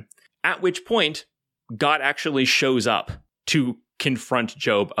to him. At which point, God actually shows up to confront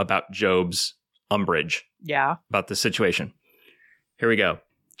Job about Job's umbrage. Yeah. About the situation. Here we go.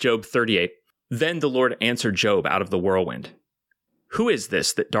 Job 38. Then the Lord answered Job out of the whirlwind. Who is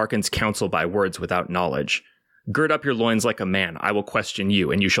this that darkens counsel by words without knowledge? Gird up your loins like a man. I will question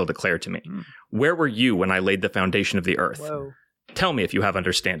you, and you shall declare to me. Where were you when I laid the foundation of the earth? Whoa. Tell me if you have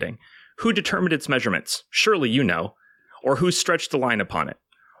understanding. Who determined its measurements? Surely you know. Or who stretched the line upon it?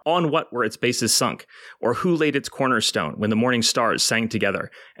 On what were its bases sunk? Or who laid its cornerstone when the morning stars sang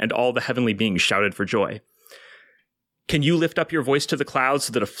together, and all the heavenly beings shouted for joy? Can you lift up your voice to the clouds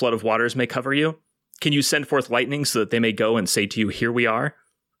so that a flood of waters may cover you? Can you send forth lightning so that they may go and say to you, here we are?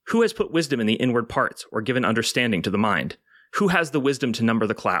 Who has put wisdom in the inward parts, or given understanding to the mind? Who has the wisdom to number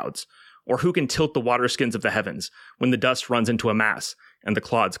the clouds? Or who can tilt the waterskins of the heavens when the dust runs into a mass and the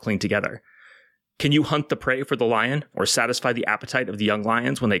clods cling together? Can you hunt the prey for the lion, or satisfy the appetite of the young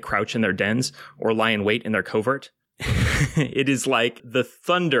lions when they crouch in their dens, or lie in wait in their covert? It is like the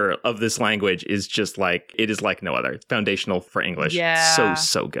thunder of this language is just like, it is like no other. It's foundational for English. Yeah.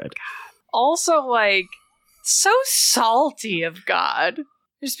 So good. Also, like, so salty of God.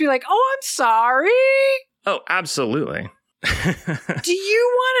 Just be like, oh, I'm sorry. Oh, absolutely. Do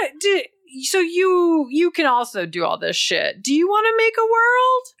you want to so you can also do all this shit. Do you want to make a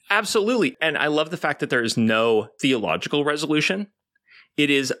world? Absolutely. And I love the fact that there is no theological resolution. It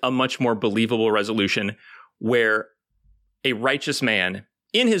is a much more believable resolution where a righteous man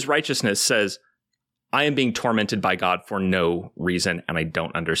in his righteousness says, I am being tormented by God for no reason and I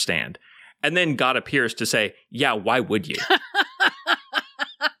don't understand. And then God appears to say, yeah, why would you?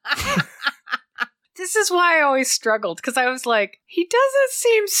 This is why I always struggled, because I was like, he doesn't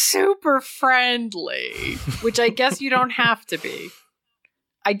seem super friendly, which I guess you don't have to be.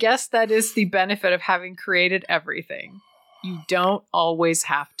 I guess that is the benefit of having created everything. You don't always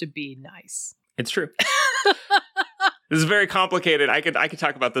have to be nice. It's true. This is very complicated. I could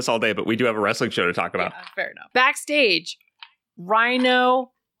talk about this all day, but we do have a wrestling show to talk about. Yeah, fair enough. Backstage,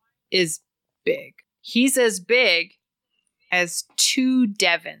 Rhino is big. He's as big as 2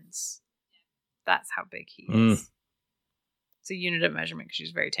 Devons. That's how big he is. It's a unit of measurement because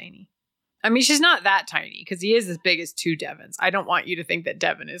she's very tiny. I mean, she's not that tiny because he is as big as 2 Devons. I don't want you to think that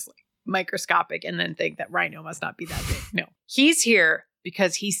Devon is like microscopic and then think that Rhino must not be that big. No. He's here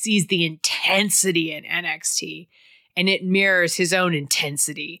because he sees the intensity in NXT and it mirrors his own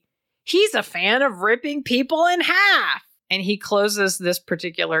intensity. He's a fan of ripping people in half. And he closes this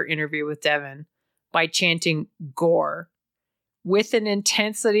particular interview with Devon by chanting gore with an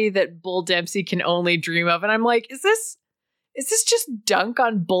intensity that Bull Dempsey can only dream of. And I'm like, is this just dunk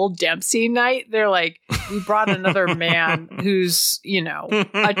on Bull Dempsey night? They're like, we brought another man who's,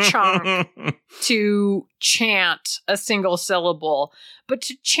 a chunk to chant a single syllable, but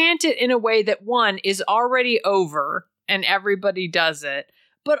to chant it in a way that, one, is already over and everybody does it.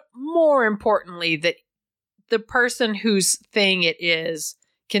 But more importantly, that the person whose thing it is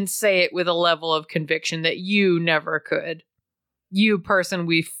can say it with a level of conviction that you never could. You person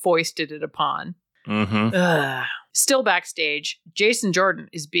we foisted it upon. Mm-hmm. Still backstage, Jason Jordan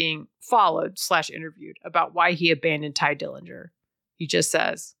is being followed/interviewed about why he abandoned Ty Dillinger. He just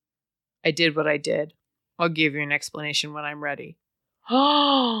says, I did what I did. I'll give you an explanation when I'm ready.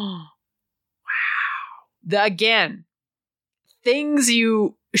 Oh, wow. Again, things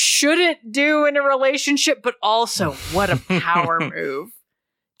you shouldn't do in a relationship, but also what a power move.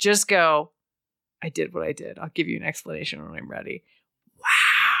 Just go, I did what I did. I'll give you an explanation when I'm ready. Wow.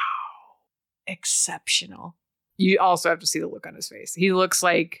 Exceptional. You also have to see the look on his face. He looks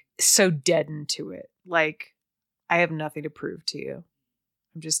like so deadened to it. Like, I have nothing to prove to you.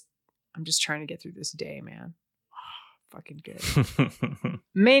 I'm just trying to get through this day, man. Oh, fucking good.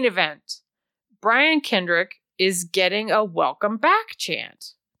 Main event. Brian Kendrick is getting a welcome back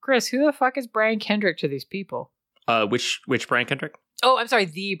chant. Chris, who the fuck is Brian Kendrick to these people? Which Brian Kendrick? Oh, I'm sorry,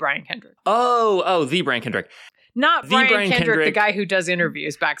 the Brian Kendrick. Oh, the Brian Kendrick. Not Brian Kendrick, the guy who does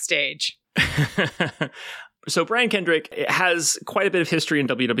interviews backstage. So Brian Kendrick has quite a bit of history in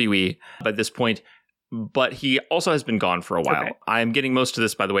WWE by this point, but he also has been gone for a while. Okay. I'm getting most of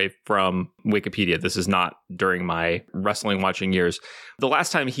this, by the way, from Wikipedia. This is not during my wrestling watching years. The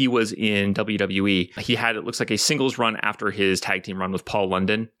last time he was in WWE, he had, it looks like, a singles run after his tag team run with Paul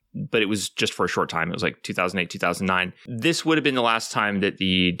London, but it was just for a short time. It was like 2008, 2009. This would have been the last time that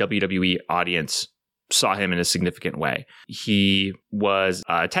the WWE audience saw him in a significant way. He was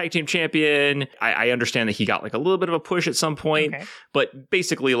a tag team champion. I understand that he got like a little bit of a push at some point, but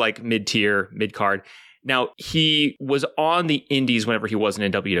basically like mid-tier, mid-card. Now, he was on the indies whenever he wasn't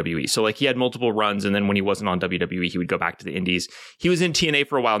in WWE. So like he had multiple runs, and then when he wasn't on WWE, he would go back to the indies. He was in TNA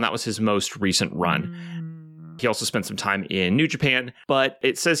for a while, and that was his most recent run. He also spent some time in New Japan, but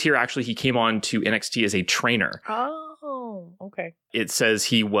it says here actually he came on to NXT as a trainer. Oh, okay. It says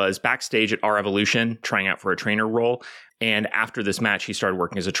he was backstage at Our Evolution trying out for a trainer role. And after this match, he started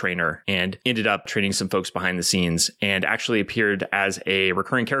working as a trainer and ended up training some folks behind the scenes and actually appeared as a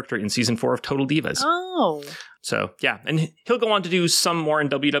recurring character in season 4 of Total Divas. Oh. So, yeah. And he'll go on to do some more in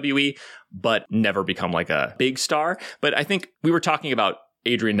WWE, but never become like a big star. But I think we were talking about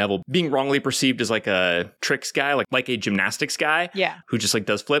Adrian Neville being wrongly perceived as like a tricks guy, like a gymnastics guy, who just like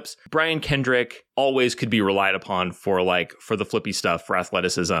does flips. Brian Kendrick always could be relied upon for the flippy stuff, for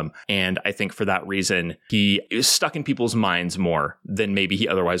athleticism. And I think for that reason, he is stuck in people's minds more than maybe he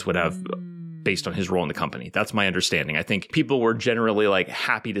otherwise would have based on his role in the company. That's my understanding. I think people were generally like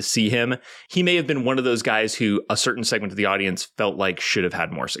happy to see him. He may have been one of those guys who a certain segment of the audience felt like should have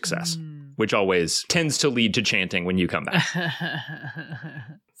had more success, which always tends to lead to chanting when you come back.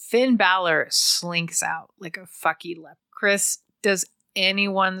 Finn Balor slinks out like a fucky leopard. Chris, does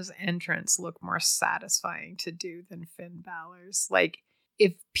anyone's entrance look more satisfying to do than Finn Balor's? Like,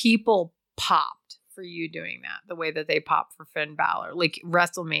 if people popped for you doing that, the way that they pop for Finn Balor, like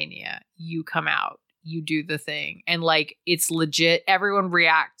WrestleMania, you come out, you do the thing, and like it's legit. Everyone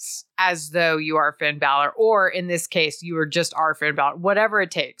reacts as though you are Finn Balor, or in this case, you are just our Finn Balor. Whatever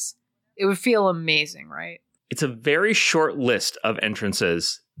it takes, it would feel amazing, right? It's a very short list of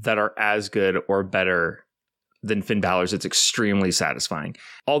entrances that are as good or better than Finn Balor's. It's extremely satisfying.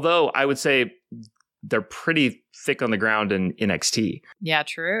 Although I would say they're pretty thick on the ground in NXT. Yeah,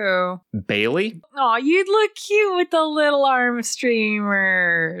 true. Bayley. Oh, you'd look cute with the little arm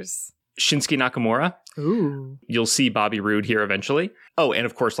streamers. Shinsuke Nakamura. Ooh. You'll see Bobby Roode here eventually. Oh, and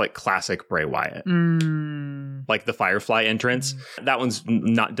of course, like classic Bray Wyatt. Like the Firefly entrance. That one's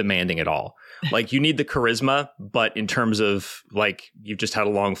not demanding at all. Like you need the charisma, but in terms of like you've just had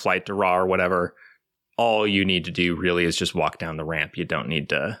a long flight to Raw or whatever, all you need to do really is just walk down the ramp. You don't need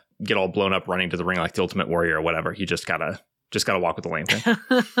to get all blown up running to the ring like the Ultimate Warrior or whatever. You just gotta walk with the lantern.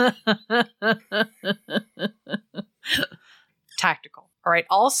 Tactical. All right.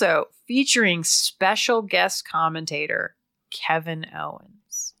 Also featuring special guest commentator Kevin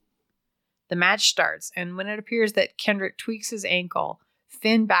Owens. The match starts, and when it appears that Kendrick tweaks his ankle,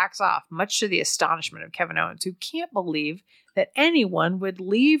 Finn backs off, much to the astonishment of Kevin Owens, who can't believe that anyone would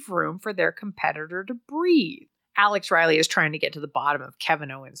leave room for their competitor to breathe. Alex Riley is trying to get to the bottom of Kevin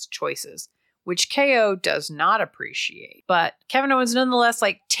Owens' choices, which KO does not appreciate. But Kevin Owens nonetheless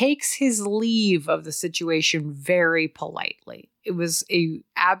takes his leave of the situation very politely. It was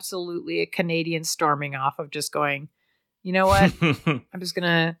absolutely a Canadian storming off of just going, you know what? I'm just going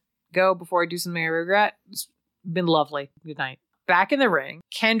to go before I do something I regret. It's been lovely. Good night. Back in the ring,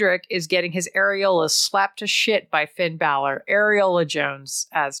 Kendrick is getting his areola slapped to shit by Finn Balor. Areola Jones,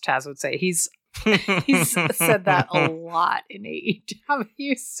 as Taz would say. He's said that a lot in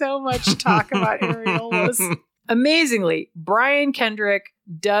AEW. So much talk about areolas. Amazingly, Brian Kendrick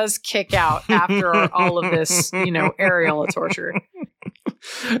does kick out after all of this, areola torture.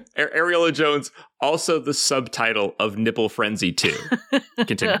 Areola Jones, also the subtitle of Nipple Frenzy 2.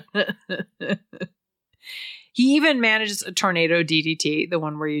 Continue. He even manages a tornado DDT, the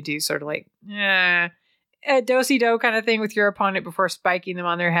one where you do sort of a do-si-do kind of thing with your opponent before spiking them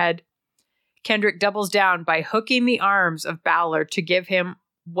on their head. Kendrick doubles down by hooking the arms of Balor to give him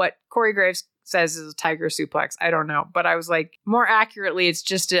what Corey Graves says is a tiger suplex. I don't know. But I was like, more accurately, it's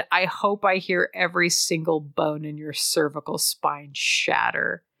just I hope I hear every single bone in your cervical spine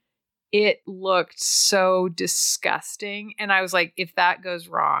shatter. It looked so disgusting. And I was like, if that goes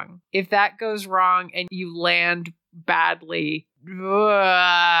wrong and you land badly,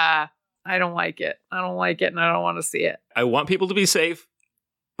 I don't like it. I don't like it and I don't want to see it. I want people to be safe,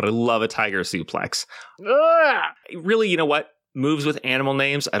 but I love a tiger suplex. Really, you know what? Moves with animal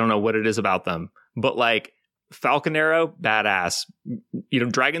names, I don't know what it is about them. But Falcon Arrow, badass.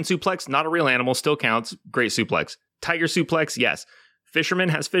 Dragon suplex, not a real animal, still counts. Great suplex. Tiger suplex, yes. Fisherman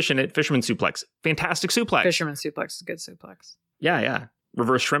has fish in it. Fisherman suplex. Fantastic suplex. Fisherman suplex is a good suplex. Yeah.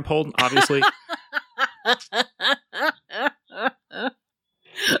 Reverse shrimp hold, obviously.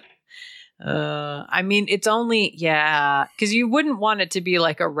 I mean, it's only, because you wouldn't want it to be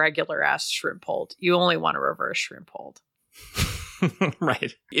like a regular ass shrimp hold. You only want a reverse shrimp hold.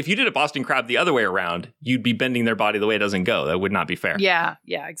 Right. If you did a Boston Crab the other way around, you'd be bending their body the way it doesn't go. That would not be fair. Yeah,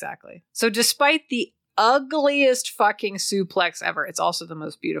 exactly. So despite the ugliest fucking suplex ever, it's also the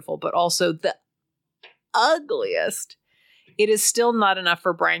most beautiful, but also the ugliest. It is still not enough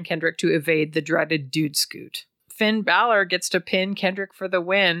for Brian Kendrick to evade the dreaded dude scoot. Finn Balor gets to pin Kendrick for the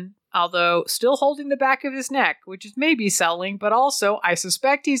win, although still holding the back of his neck, which is maybe selling, but also I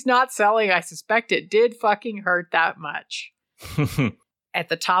suspect he's not selling. I suspect it did fucking hurt that much. At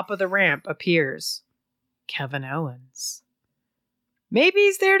the top of the ramp appears Kevin Owens. Maybe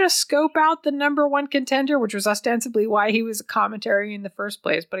he's there to scope out the number one contender, which was ostensibly why he was a commentary in the first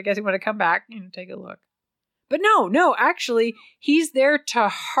place, but I guess he wanted to come back and take a look. But no, actually, he's there to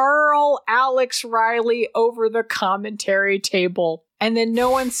hurl Alex Riley over the commentary table, and then no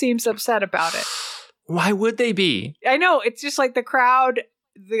one seems upset about it. Why would they be? I know, it's just like the crowd,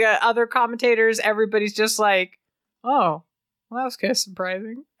 the other commentators, everybody's just like, oh, well, that was kind of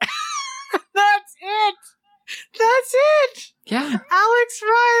surprising. That's it! That's it! Yeah. Alex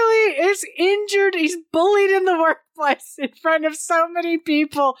Riley is injured. He's bullied in the workplace in front of so many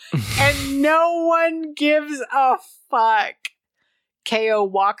people, and no one gives a fuck. KO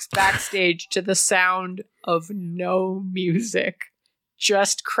walks backstage to the sound of no music,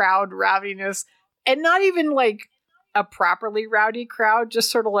 just crowd rowdiness, and not even like a properly rowdy crowd,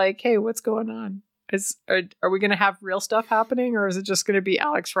 just sort of like, hey, what's going on? Are we going to have real stuff happening, or is it just going to be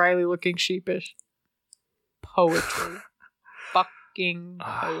Alex Riley looking sheepish? Poetry. Fucking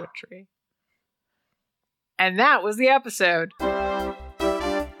poetry. And that was the episode.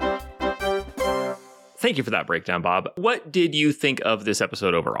 Thank you for that breakdown, Bob. What did you think of this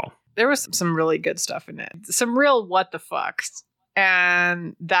episode overall? There was some really good stuff in it. Some real what the fucks.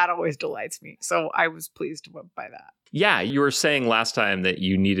 And that always delights me. So I was pleased by that. Yeah, you were saying last time that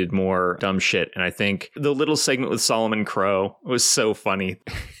you needed more dumb shit. And I think the little segment with Solomon Crow was so funny.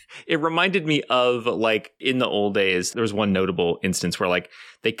 It reminded me of, like, in the old days, there was one notable instance where, like,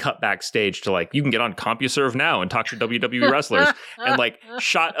 they cut backstage to, like, you can get on CompuServe now and talk to WWE wrestlers. And, like,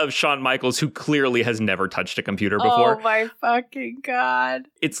 shot of Shawn Michaels, who clearly has never touched a computer before. Oh, my fucking God.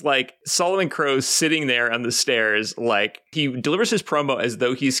 It's like Solomon Crow sitting there on the stairs, like, he delivers his promo as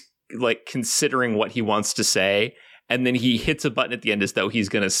though he's, like, considering what he wants to say. And then he hits a button at the end as though he's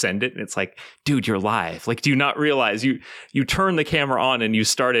going to send it. And it's like, dude, you're live. Like, do you not realize you turned the camera on and you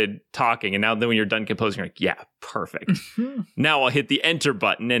started talking. And now then when you're done composing, you're like, yeah, perfect. Now I'll hit the enter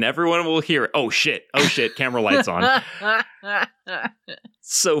button and everyone will hear it. Oh, shit. Camera lights on.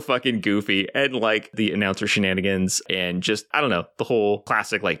 So fucking goofy. And like the announcer shenanigans and just, I don't know, the whole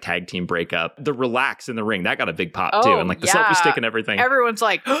classic like tag team breakup. The relax in the ring, that got a big pop too. And like the selfie stick and everything. Everyone's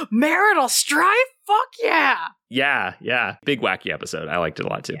like, marital strife? Fuck yeah. Yeah. Big wacky episode. I liked it a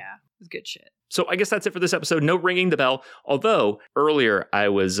lot too. Yeah, it was good shit. So I guess that's it for this episode. No ringing the bell. Although earlier I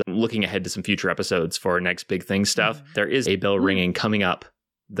was looking ahead to some future episodes for next big thing stuff. There is a bell ringing coming up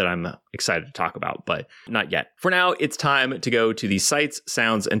that I'm excited to talk about, but not yet. For now, it's time to go to the sights,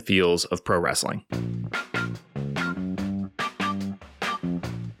 sounds, and feels of pro wrestling.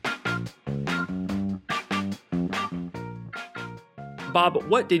 Bob,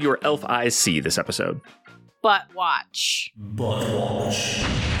 what did your elf eyes see this episode? Butt watch.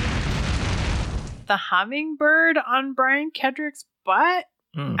 The hummingbird on Brian Kendrick's butt?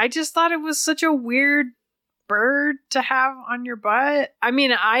 I just thought it was such a weird bird to have on your butt. I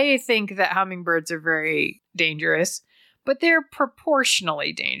mean, I think that hummingbirds are very dangerous, but they're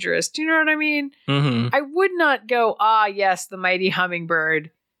proportionally dangerous. Do you know what I mean? Mm-hmm. I would not go, yes, the mighty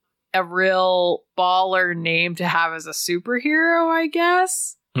hummingbird. A real baller name to have as a superhero, I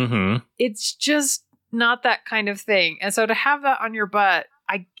guess. Mm-hmm. It's just not that kind of thing. And so to have that on your butt,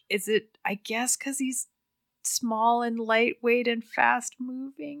 I guess because he's small and lightweight and fast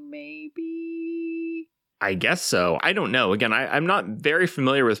moving, maybe? I guess so. I don't know. Again, I'm not very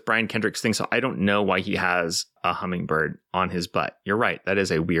familiar with Brian Kendrick's thing, so I don't know why he has a hummingbird on his butt. You're right. That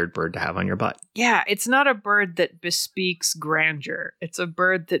is a weird bird to have on your butt. Yeah, it's not a bird that bespeaks grandeur. It's a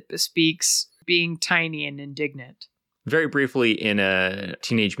bird that bespeaks being tiny and indignant. Very briefly, in a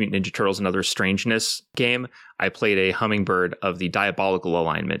Teenage Mutant Ninja Turtles and Other Strangeness game, I played a hummingbird of the Diabolical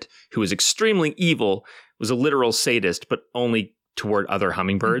Alignment, who was extremely evil, was a literal sadist, but only toward other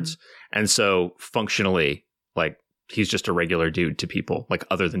hummingbirds. Mm-hmm. And so functionally, like, he's just a regular dude to people, like,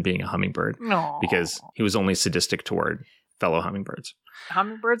 other than being a hummingbird. Aww. Because he was only sadistic toward fellow hummingbirds.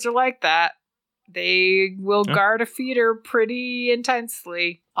 Hummingbirds are like that. They will guard a feeder pretty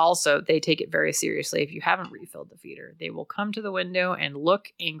intensely. Also, they take it very seriously. If you haven't refilled the feeder, they will come to the window and look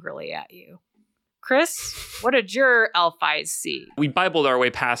angrily at you. Chris, what did your elf eyes see? We Bibled our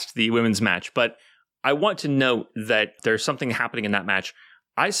way past the women's match, but I want to note that there's something happening in that match.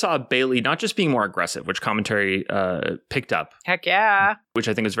 I saw Bayley not just being more aggressive, which commentary picked up. Heck yeah. Which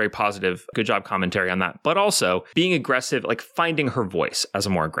I think is very positive. Good job commentary on that. But also being aggressive, like finding her voice as a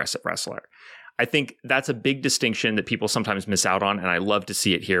more aggressive wrestler. I think that's a big distinction that people sometimes miss out on. And I love to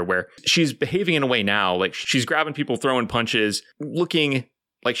see it here where she's behaving in a way now, like she's grabbing people, throwing punches, looking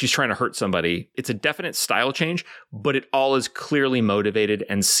like she's trying to hurt somebody. It's a definite style change, but it all is clearly motivated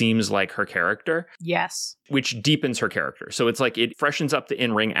and seems like her character. Yes. Which deepens her character. So it's like it freshens up the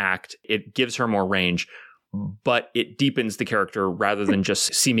in-ring act. It gives her more range, but it deepens the character rather than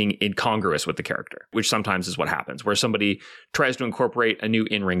just seeming incongruous with the character, which sometimes is what happens, where somebody tries to incorporate a new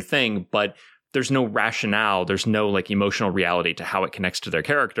in-ring thing, but there's no rationale. There's no like emotional reality to how it connects to their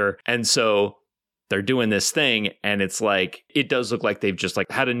character. And so they're doing this thing and it's like, it does look like they've just like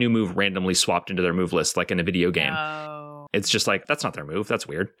had a new move randomly swapped into their move list, like in a video game. Oh. It's just like, that's not their move. That's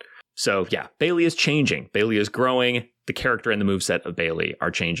weird. So yeah, Bayley is changing. Bayley is growing. The character and the moveset of Bayley are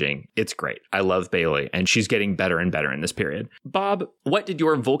changing. It's great. I love Bayley and she's getting better and better in this period. Bob, what did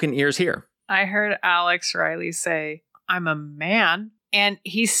your Vulcan ears hear? I heard Alex Riley say, I'm a man. And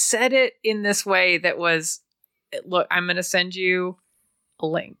he said it in this way that was, look, I'm going to send you a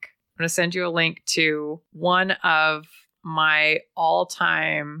link. I'm going to send you a link to one of my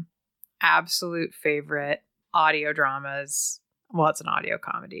all-time absolute favorite audio dramas. Well, it's an audio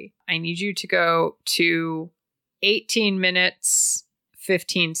comedy. I need you to go to 18 minutes,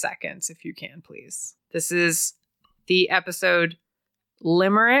 15 seconds, if you can, please. This is the episode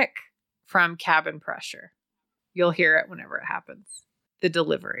Limerick from Cabin Pressure. You'll hear it whenever it happens. The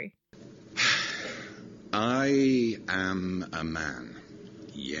delivery. I am a man.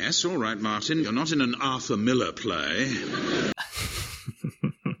 Yes, all right, Martin. You're not in an Arthur Miller play.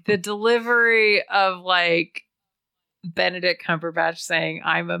 The delivery of like Benedict Cumberbatch saying,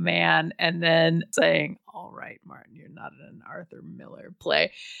 I'm a man, and then saying, all right, Martin, you're not in an Arthur Miller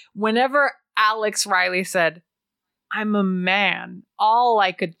play. Whenever Alex Riley said, I'm a man, all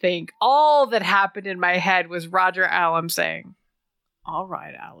I could think, all that happened in my head was Roger Allam saying, all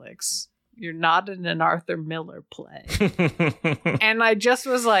right, Alex, you're not in an Arthur Miller play. And I just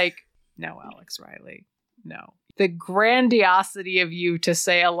was like, no, Alex Riley, no. The grandiosity of you to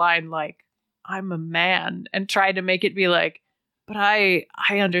say a line like, I'm a man, and try to make it be like, but I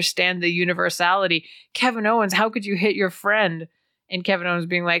understand the universality. Kevin Owens, how could you hit your friend? And Kevin Owens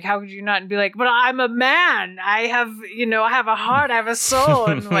being like, how could you not? And be like, but I'm a man. I have a heart. I have a soul.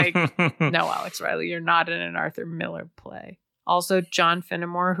 And like, no, Alex Riley, you're not in an Arthur Miller play. Also, John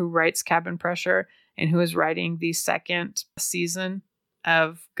Finnemore, who writes Cabin Pressure and who is writing the second season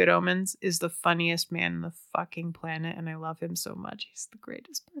of Good Omens, is the funniest man on the fucking planet. And I love him so much. He's the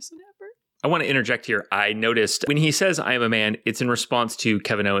greatest person ever. I want to interject here. I noticed when he says, I am a man, it's in response to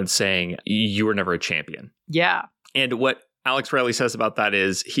Kevin Owens saying, you were never a champion. Yeah. And what Alex Riley says about that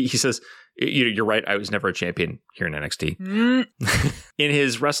is he says, you're right. I was never a champion here in NXT. In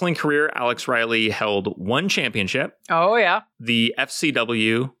his wrestling career, Alex Riley held one championship. Oh, yeah. The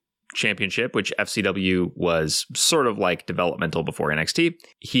FCW championship, which FCW was sort of like developmental before NXT.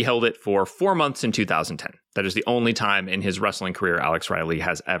 He held it for 4 months in 2010. That is the only time in his wrestling career Alex Riley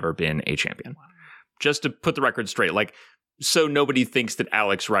has ever been a champion. Wow. Just to put the record straight, like, so nobody thinks that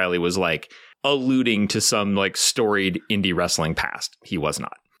Alex Riley was like alluding to some like storied indie wrestling past. He was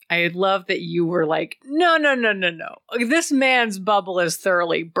not. I love that you were like, no. This man's bubble is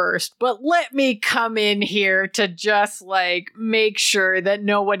thoroughly burst, but let me come in here to just like make sure that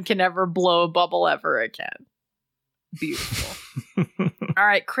no one can ever blow a bubble ever again. Beautiful. All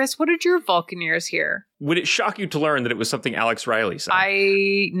right, Chris, what did your Vulcaneers hear? Would it shock you to learn that it was something Alex Riley said?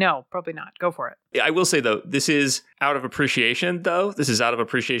 No, probably not. Go for it. I will say, though, this is out of appreciation,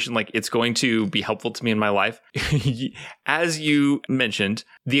 like it's going to be helpful to me in my life. As you mentioned,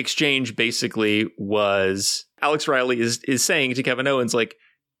 the exchange basically was Alex Riley is saying to Kevin Owens, like,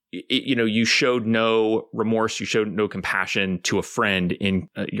 you showed no remorse, you showed no compassion to a friend in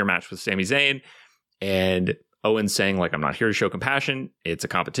your match with Sami Zayn. And Owens saying, like, I'm not here to show compassion. It's a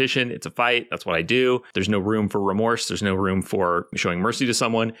competition. It's a fight. That's what I do. There's no room for remorse. There's no room for showing mercy to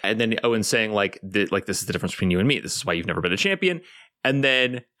someone. And then Owens saying, like, this is the difference between you and me. This is why you've never been a champion. And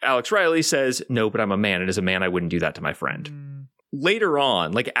then Alex Riley says, no, but I'm a man. And as a man, I wouldn't do that to my friend. Later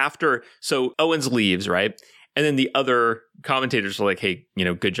on, like after, so Owens leaves, right? And then the other commentators were like, hey,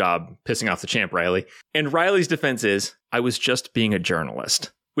 good job pissing off the champ, Riley. And Riley's defense is, I was just being a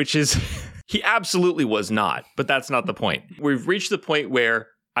journalist, which is, he absolutely was not. But that's not the point. We've reached the point where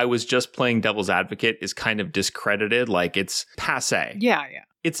I was just playing devil's advocate is kind of discredited. Like it's passé. Yeah.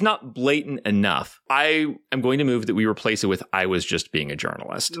 It's not blatant enough. I am going to move that we replace it with I was just being a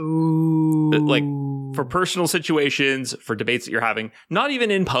journalist. Ooh. Like for personal situations, for debates that you're having, not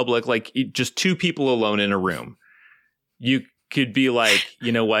even in public, like just two people alone in a room. You could be like,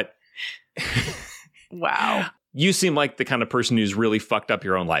 you know what? Wow. You seem like the kind of person who's really fucked up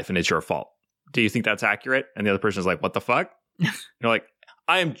your own life and it's your fault. Do you think that's accurate? And the other person is like, what the fuck? You're like,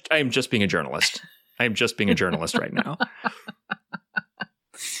 I am just being a journalist. I am just being a journalist right now.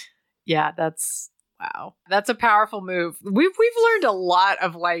 Yeah, wow. That's a powerful move. We've learned a lot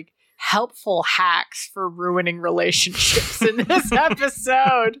of like helpful hacks for ruining relationships in this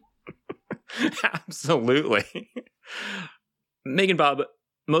episode. Absolutely. Megan Bob,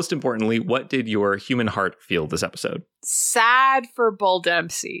 most importantly, what did your human heart feel this episode? Sad for Bull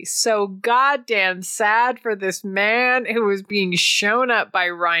Dempsey. So goddamn sad for this man who was being shown up by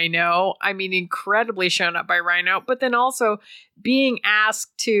Rhino. I mean, incredibly shown up by Rhino, but then also being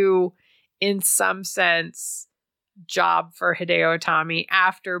asked to, in some sense, job for Hideo Itami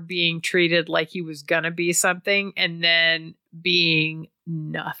after being treated like he was gonna be something and then being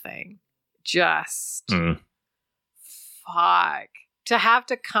nothing. Just fuck. To have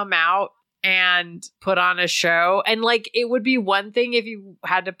to come out and put on a show. And like, it would be one thing if you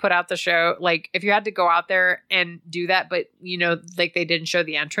had to put out the show, like if you had to go out there and do that, but like they didn't show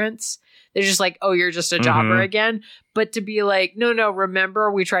the entrance. They're just like, oh, you're just a jobber again. But to be like, no,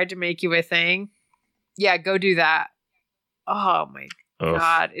 remember we tried to make you a thing. Yeah, go do that. Oh my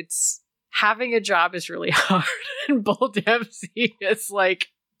God. It's having a job is really hard. And Bull Dempsey is like,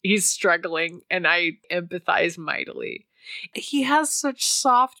 he's struggling and I empathize mightily. He has such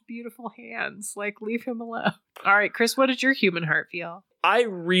soft, beautiful hands. Like, leave him alone. All right, Chris, what did your human heart feel? I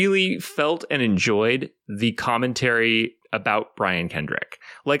really felt and enjoyed the commentary about Brian Kendrick.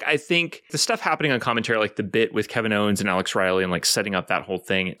 Like, I think the stuff happening on commentary, like the bit with Kevin Owens and Alex Riley and like setting up that whole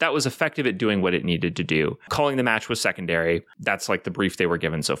thing, that was effective at doing what it needed to do. Calling the match was secondary. That's like the brief they were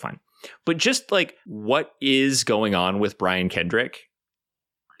given, so fine. But just like what is going on with Brian Kendrick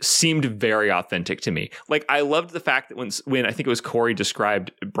seemed very authentic to me. Like, I loved the fact that when I think it was Corey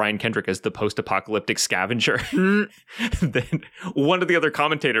described Brian Kendrick as the post-apocalyptic scavenger, then one of the other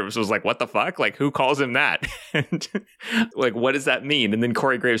commentators was like, what the fuck? Like, who calls him that? And like, what does that mean? And then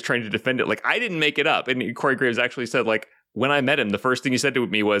Corey Graves trying to defend it. Like, I didn't make it up. And Corey Graves actually said, like, when I met him, the first thing he said to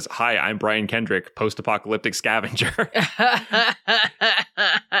me was, hi, I'm Brian Kendrick, post-apocalyptic scavenger.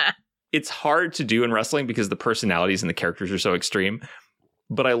 It's hard to do in wrestling because the personalities and the characters are so extreme.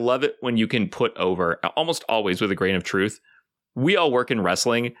 But I love it when you can put over, almost always with a grain of truth, we all work in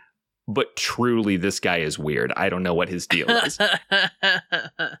wrestling, but truly this guy is weird. I don't know what his deal is.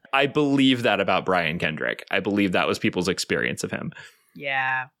 I believe that about Brian Kendrick. I believe that was people's experience of him.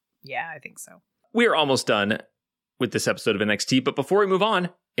 Yeah, I think so. We're almost done with this episode of NXT, but before we move on,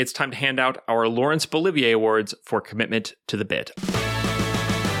 it's time to hand out our Laurence Olivier Awards for commitment to the bit.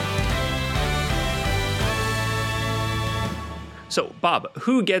 So, Bob,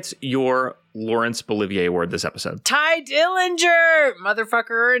 who gets your Laurence Olivier Award this episode? Ty Dillinger!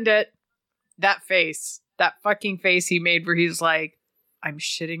 Motherfucker earned it. That face. That fucking face he made where he's like, I'm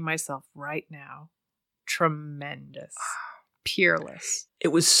shitting myself right now. Tremendous. Peerless.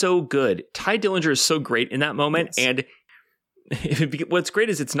 It was so good. Ty Dillinger is so great in that moment. Yes. And what's great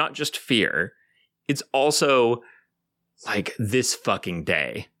is it's not just fear. It's also like this fucking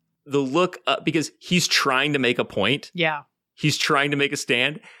day. The look up, because he's trying to make a point. Yeah. He's trying to make a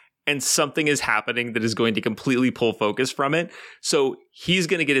stand, and something is happening that is going to completely pull focus from it. So he's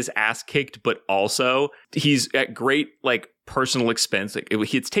going to get his ass kicked, but also he's at great like personal expense. Like,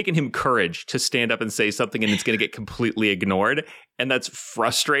 it's taken him courage to stand up and say something, and it's going to get completely ignored. And that's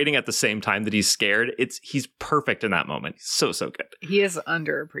frustrating at the same time that he's scared. He's perfect in that moment. So good. He is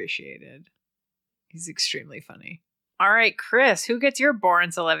underappreciated. He's extremely funny. All right, Chris, who gets your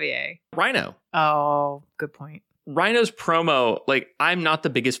Laurence Olivier? Rhino. Oh, good point. Rhino's promo, like, I'm not the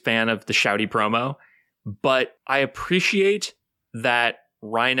biggest fan of the shouty promo, but I appreciate that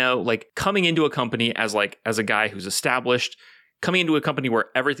Rhino, like, coming into a company as a guy who's established, coming into a company where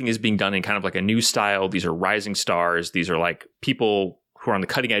everything is being done in kind of like a new style. These are rising stars. These are like people who are on the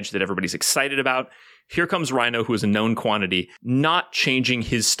cutting edge that everybody's excited about. Here comes Rhino, who is a known quantity, not changing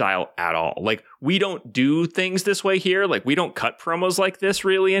his style at all. Like, we don't do things this way here. Like, we don't cut promos like this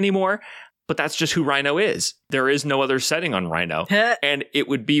really anymore. But that's just who Rhino is. There is no other setting on Rhino. And it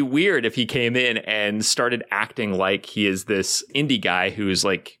would be weird if he came in and started acting like he is this indie guy who's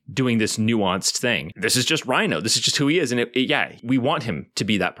like doing this nuanced thing. This is just Rhino. This is just who he is. And we want him to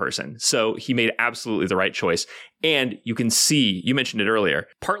be that person. So he made absolutely the right choice. And you can see, you mentioned it earlier,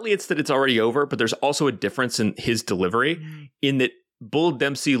 partly it's that it's already over, but there's also a difference in his delivery in that Bull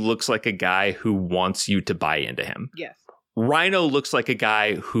Dempsey looks like a guy who wants you to buy into him. Yes. Rhino looks like a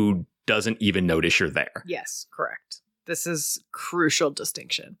guy who doesn't even notice you're there. Yes, correct. This is crucial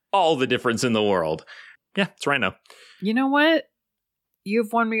distinction. All the difference in the world. Yeah, it's Rhino. You know what?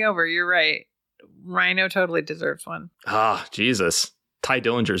 You've won me over. You're right. Rhino totally deserves one. Ah, Jesus. Ty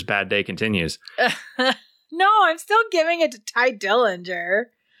Dillinger's bad day continues. No, I'm still giving it to Ty Dillinger.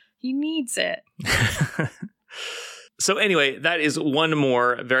 He needs it. So anyway, that is one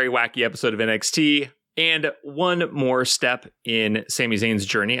more very wacky episode of NXT. And one more step in Sami Zayn's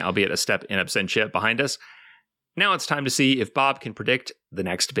journey, albeit a step in absentia behind us. Now it's time to see if Bob can predict the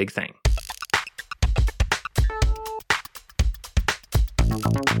next big thing.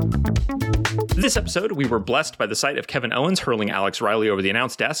 This episode, we were blessed by the sight of Kevin Owens hurling Alex Riley over the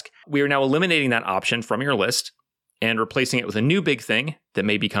announce desk. We are now eliminating that option from your list and replacing it with a new big thing that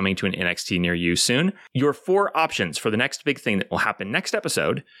may be coming to an NXT near you soon. Your 4 options for the next big thing that will happen next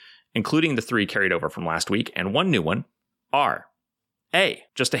episode, including the 3 carried over from last week and 1 new one, are A,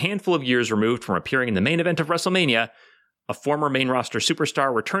 just a handful of years removed from appearing in the main event of WrestleMania, a former main roster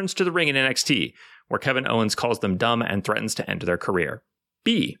superstar returns to the ring in NXT, where Kevin Owens calls them dumb and threatens to end their career.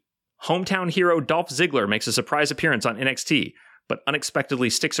 B, hometown hero Dolph Ziggler makes a surprise appearance on NXT, but unexpectedly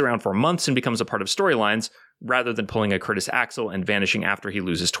sticks around for months and becomes a part of storylines, rather than pulling a Curtis Axel and vanishing after he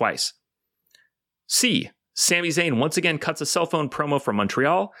loses twice. C, Sami Zayn once again cuts a cell phone promo from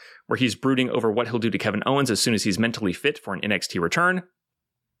Montreal, where he's brooding over what he'll do to Kevin Owens as soon as he's mentally fit for an NXT return.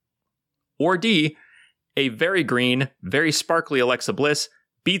 Or D, a very green, very sparkly Alexa Bliss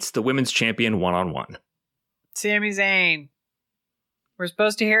beats the women's champion one-on-one. Sami Zayn. We're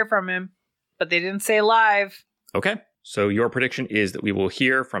supposed to hear from him, but they didn't say live. Okay, so your prediction is that we will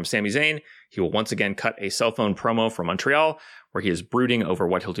hear from Sami Zayn. He will once again cut a cell phone promo from Montreal, where he is brooding over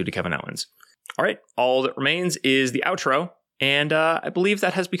what he'll do to Kevin Owens. All right, all that remains is the outro, and I believe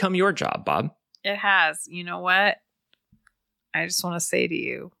that has become your job, Bob. It has. You know what? I just want to say to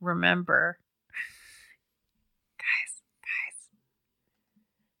you, remember,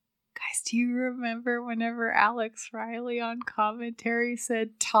 guys, do you remember whenever Alex Riley on commentary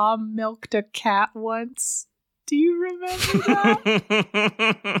said Tom milked a cat once? Do you remember that?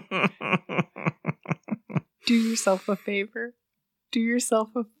 Do yourself a favor. Do yourself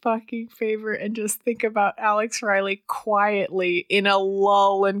a fucking favor and just think about Alex Riley quietly in a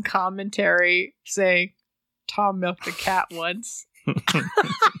lull in commentary saying, Tom milked a cat once.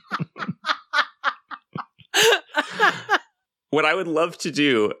 What I would love to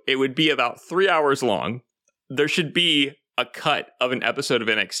do, it would be about 3 hours long. There should be a cut of an episode of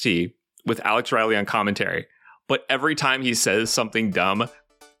NXT with Alex Riley on commentary. But every time he says something dumb,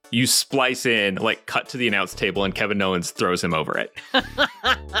 you splice in, like, cut to the announce table and Kevin Owens throws him over it. All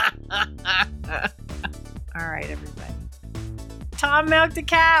right, everybody. Tom milked a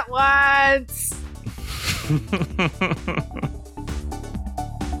cat once.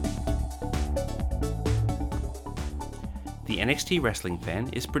 The NXT Wrestling Fan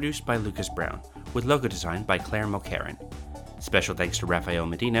is produced by Lucas Brown, with logo design by Claire Mulcairn. Special thanks to Rafael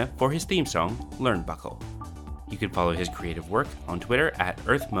Medina for his theme song, Learnbuckle. You can follow his creative work on Twitter at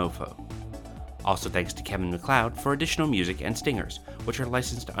EarthMofo. Also thanks to Kevin MacLeod for additional music and stingers, which are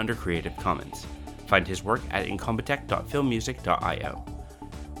licensed under Creative Commons. Find his work at incompetech.filmmusic.io.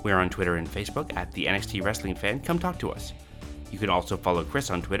 We're on Twitter and Facebook at the NXT Wrestling Fan. Come talk to us. You can also follow Chris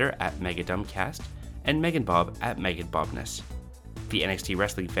on Twitter at MegaDumbCast and Megan Bob at MeganBobness. The NXT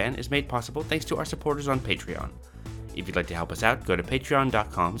Wrestling Fan is made possible thanks to our supporters on Patreon. If you'd like to help us out, go to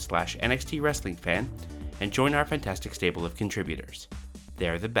patreon.com/NXT Wrestling Fan and join our fantastic stable of contributors.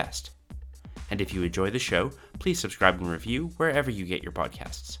 They're the best. And if you enjoy the show, please subscribe and review wherever you get your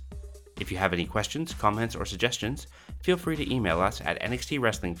podcasts. If you have any questions, comments, or suggestions, feel free to email us at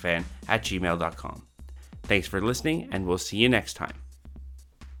nxtwrestlingfan@gmail.com. Thanks for listening, and we'll see you next time.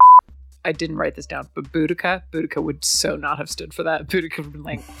 I didn't write this down, but Boudica would so not have stood for that. Boudica would have been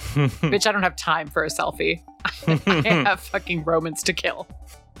like, bitch, I don't have time for a selfie. I have fucking Romans to kill.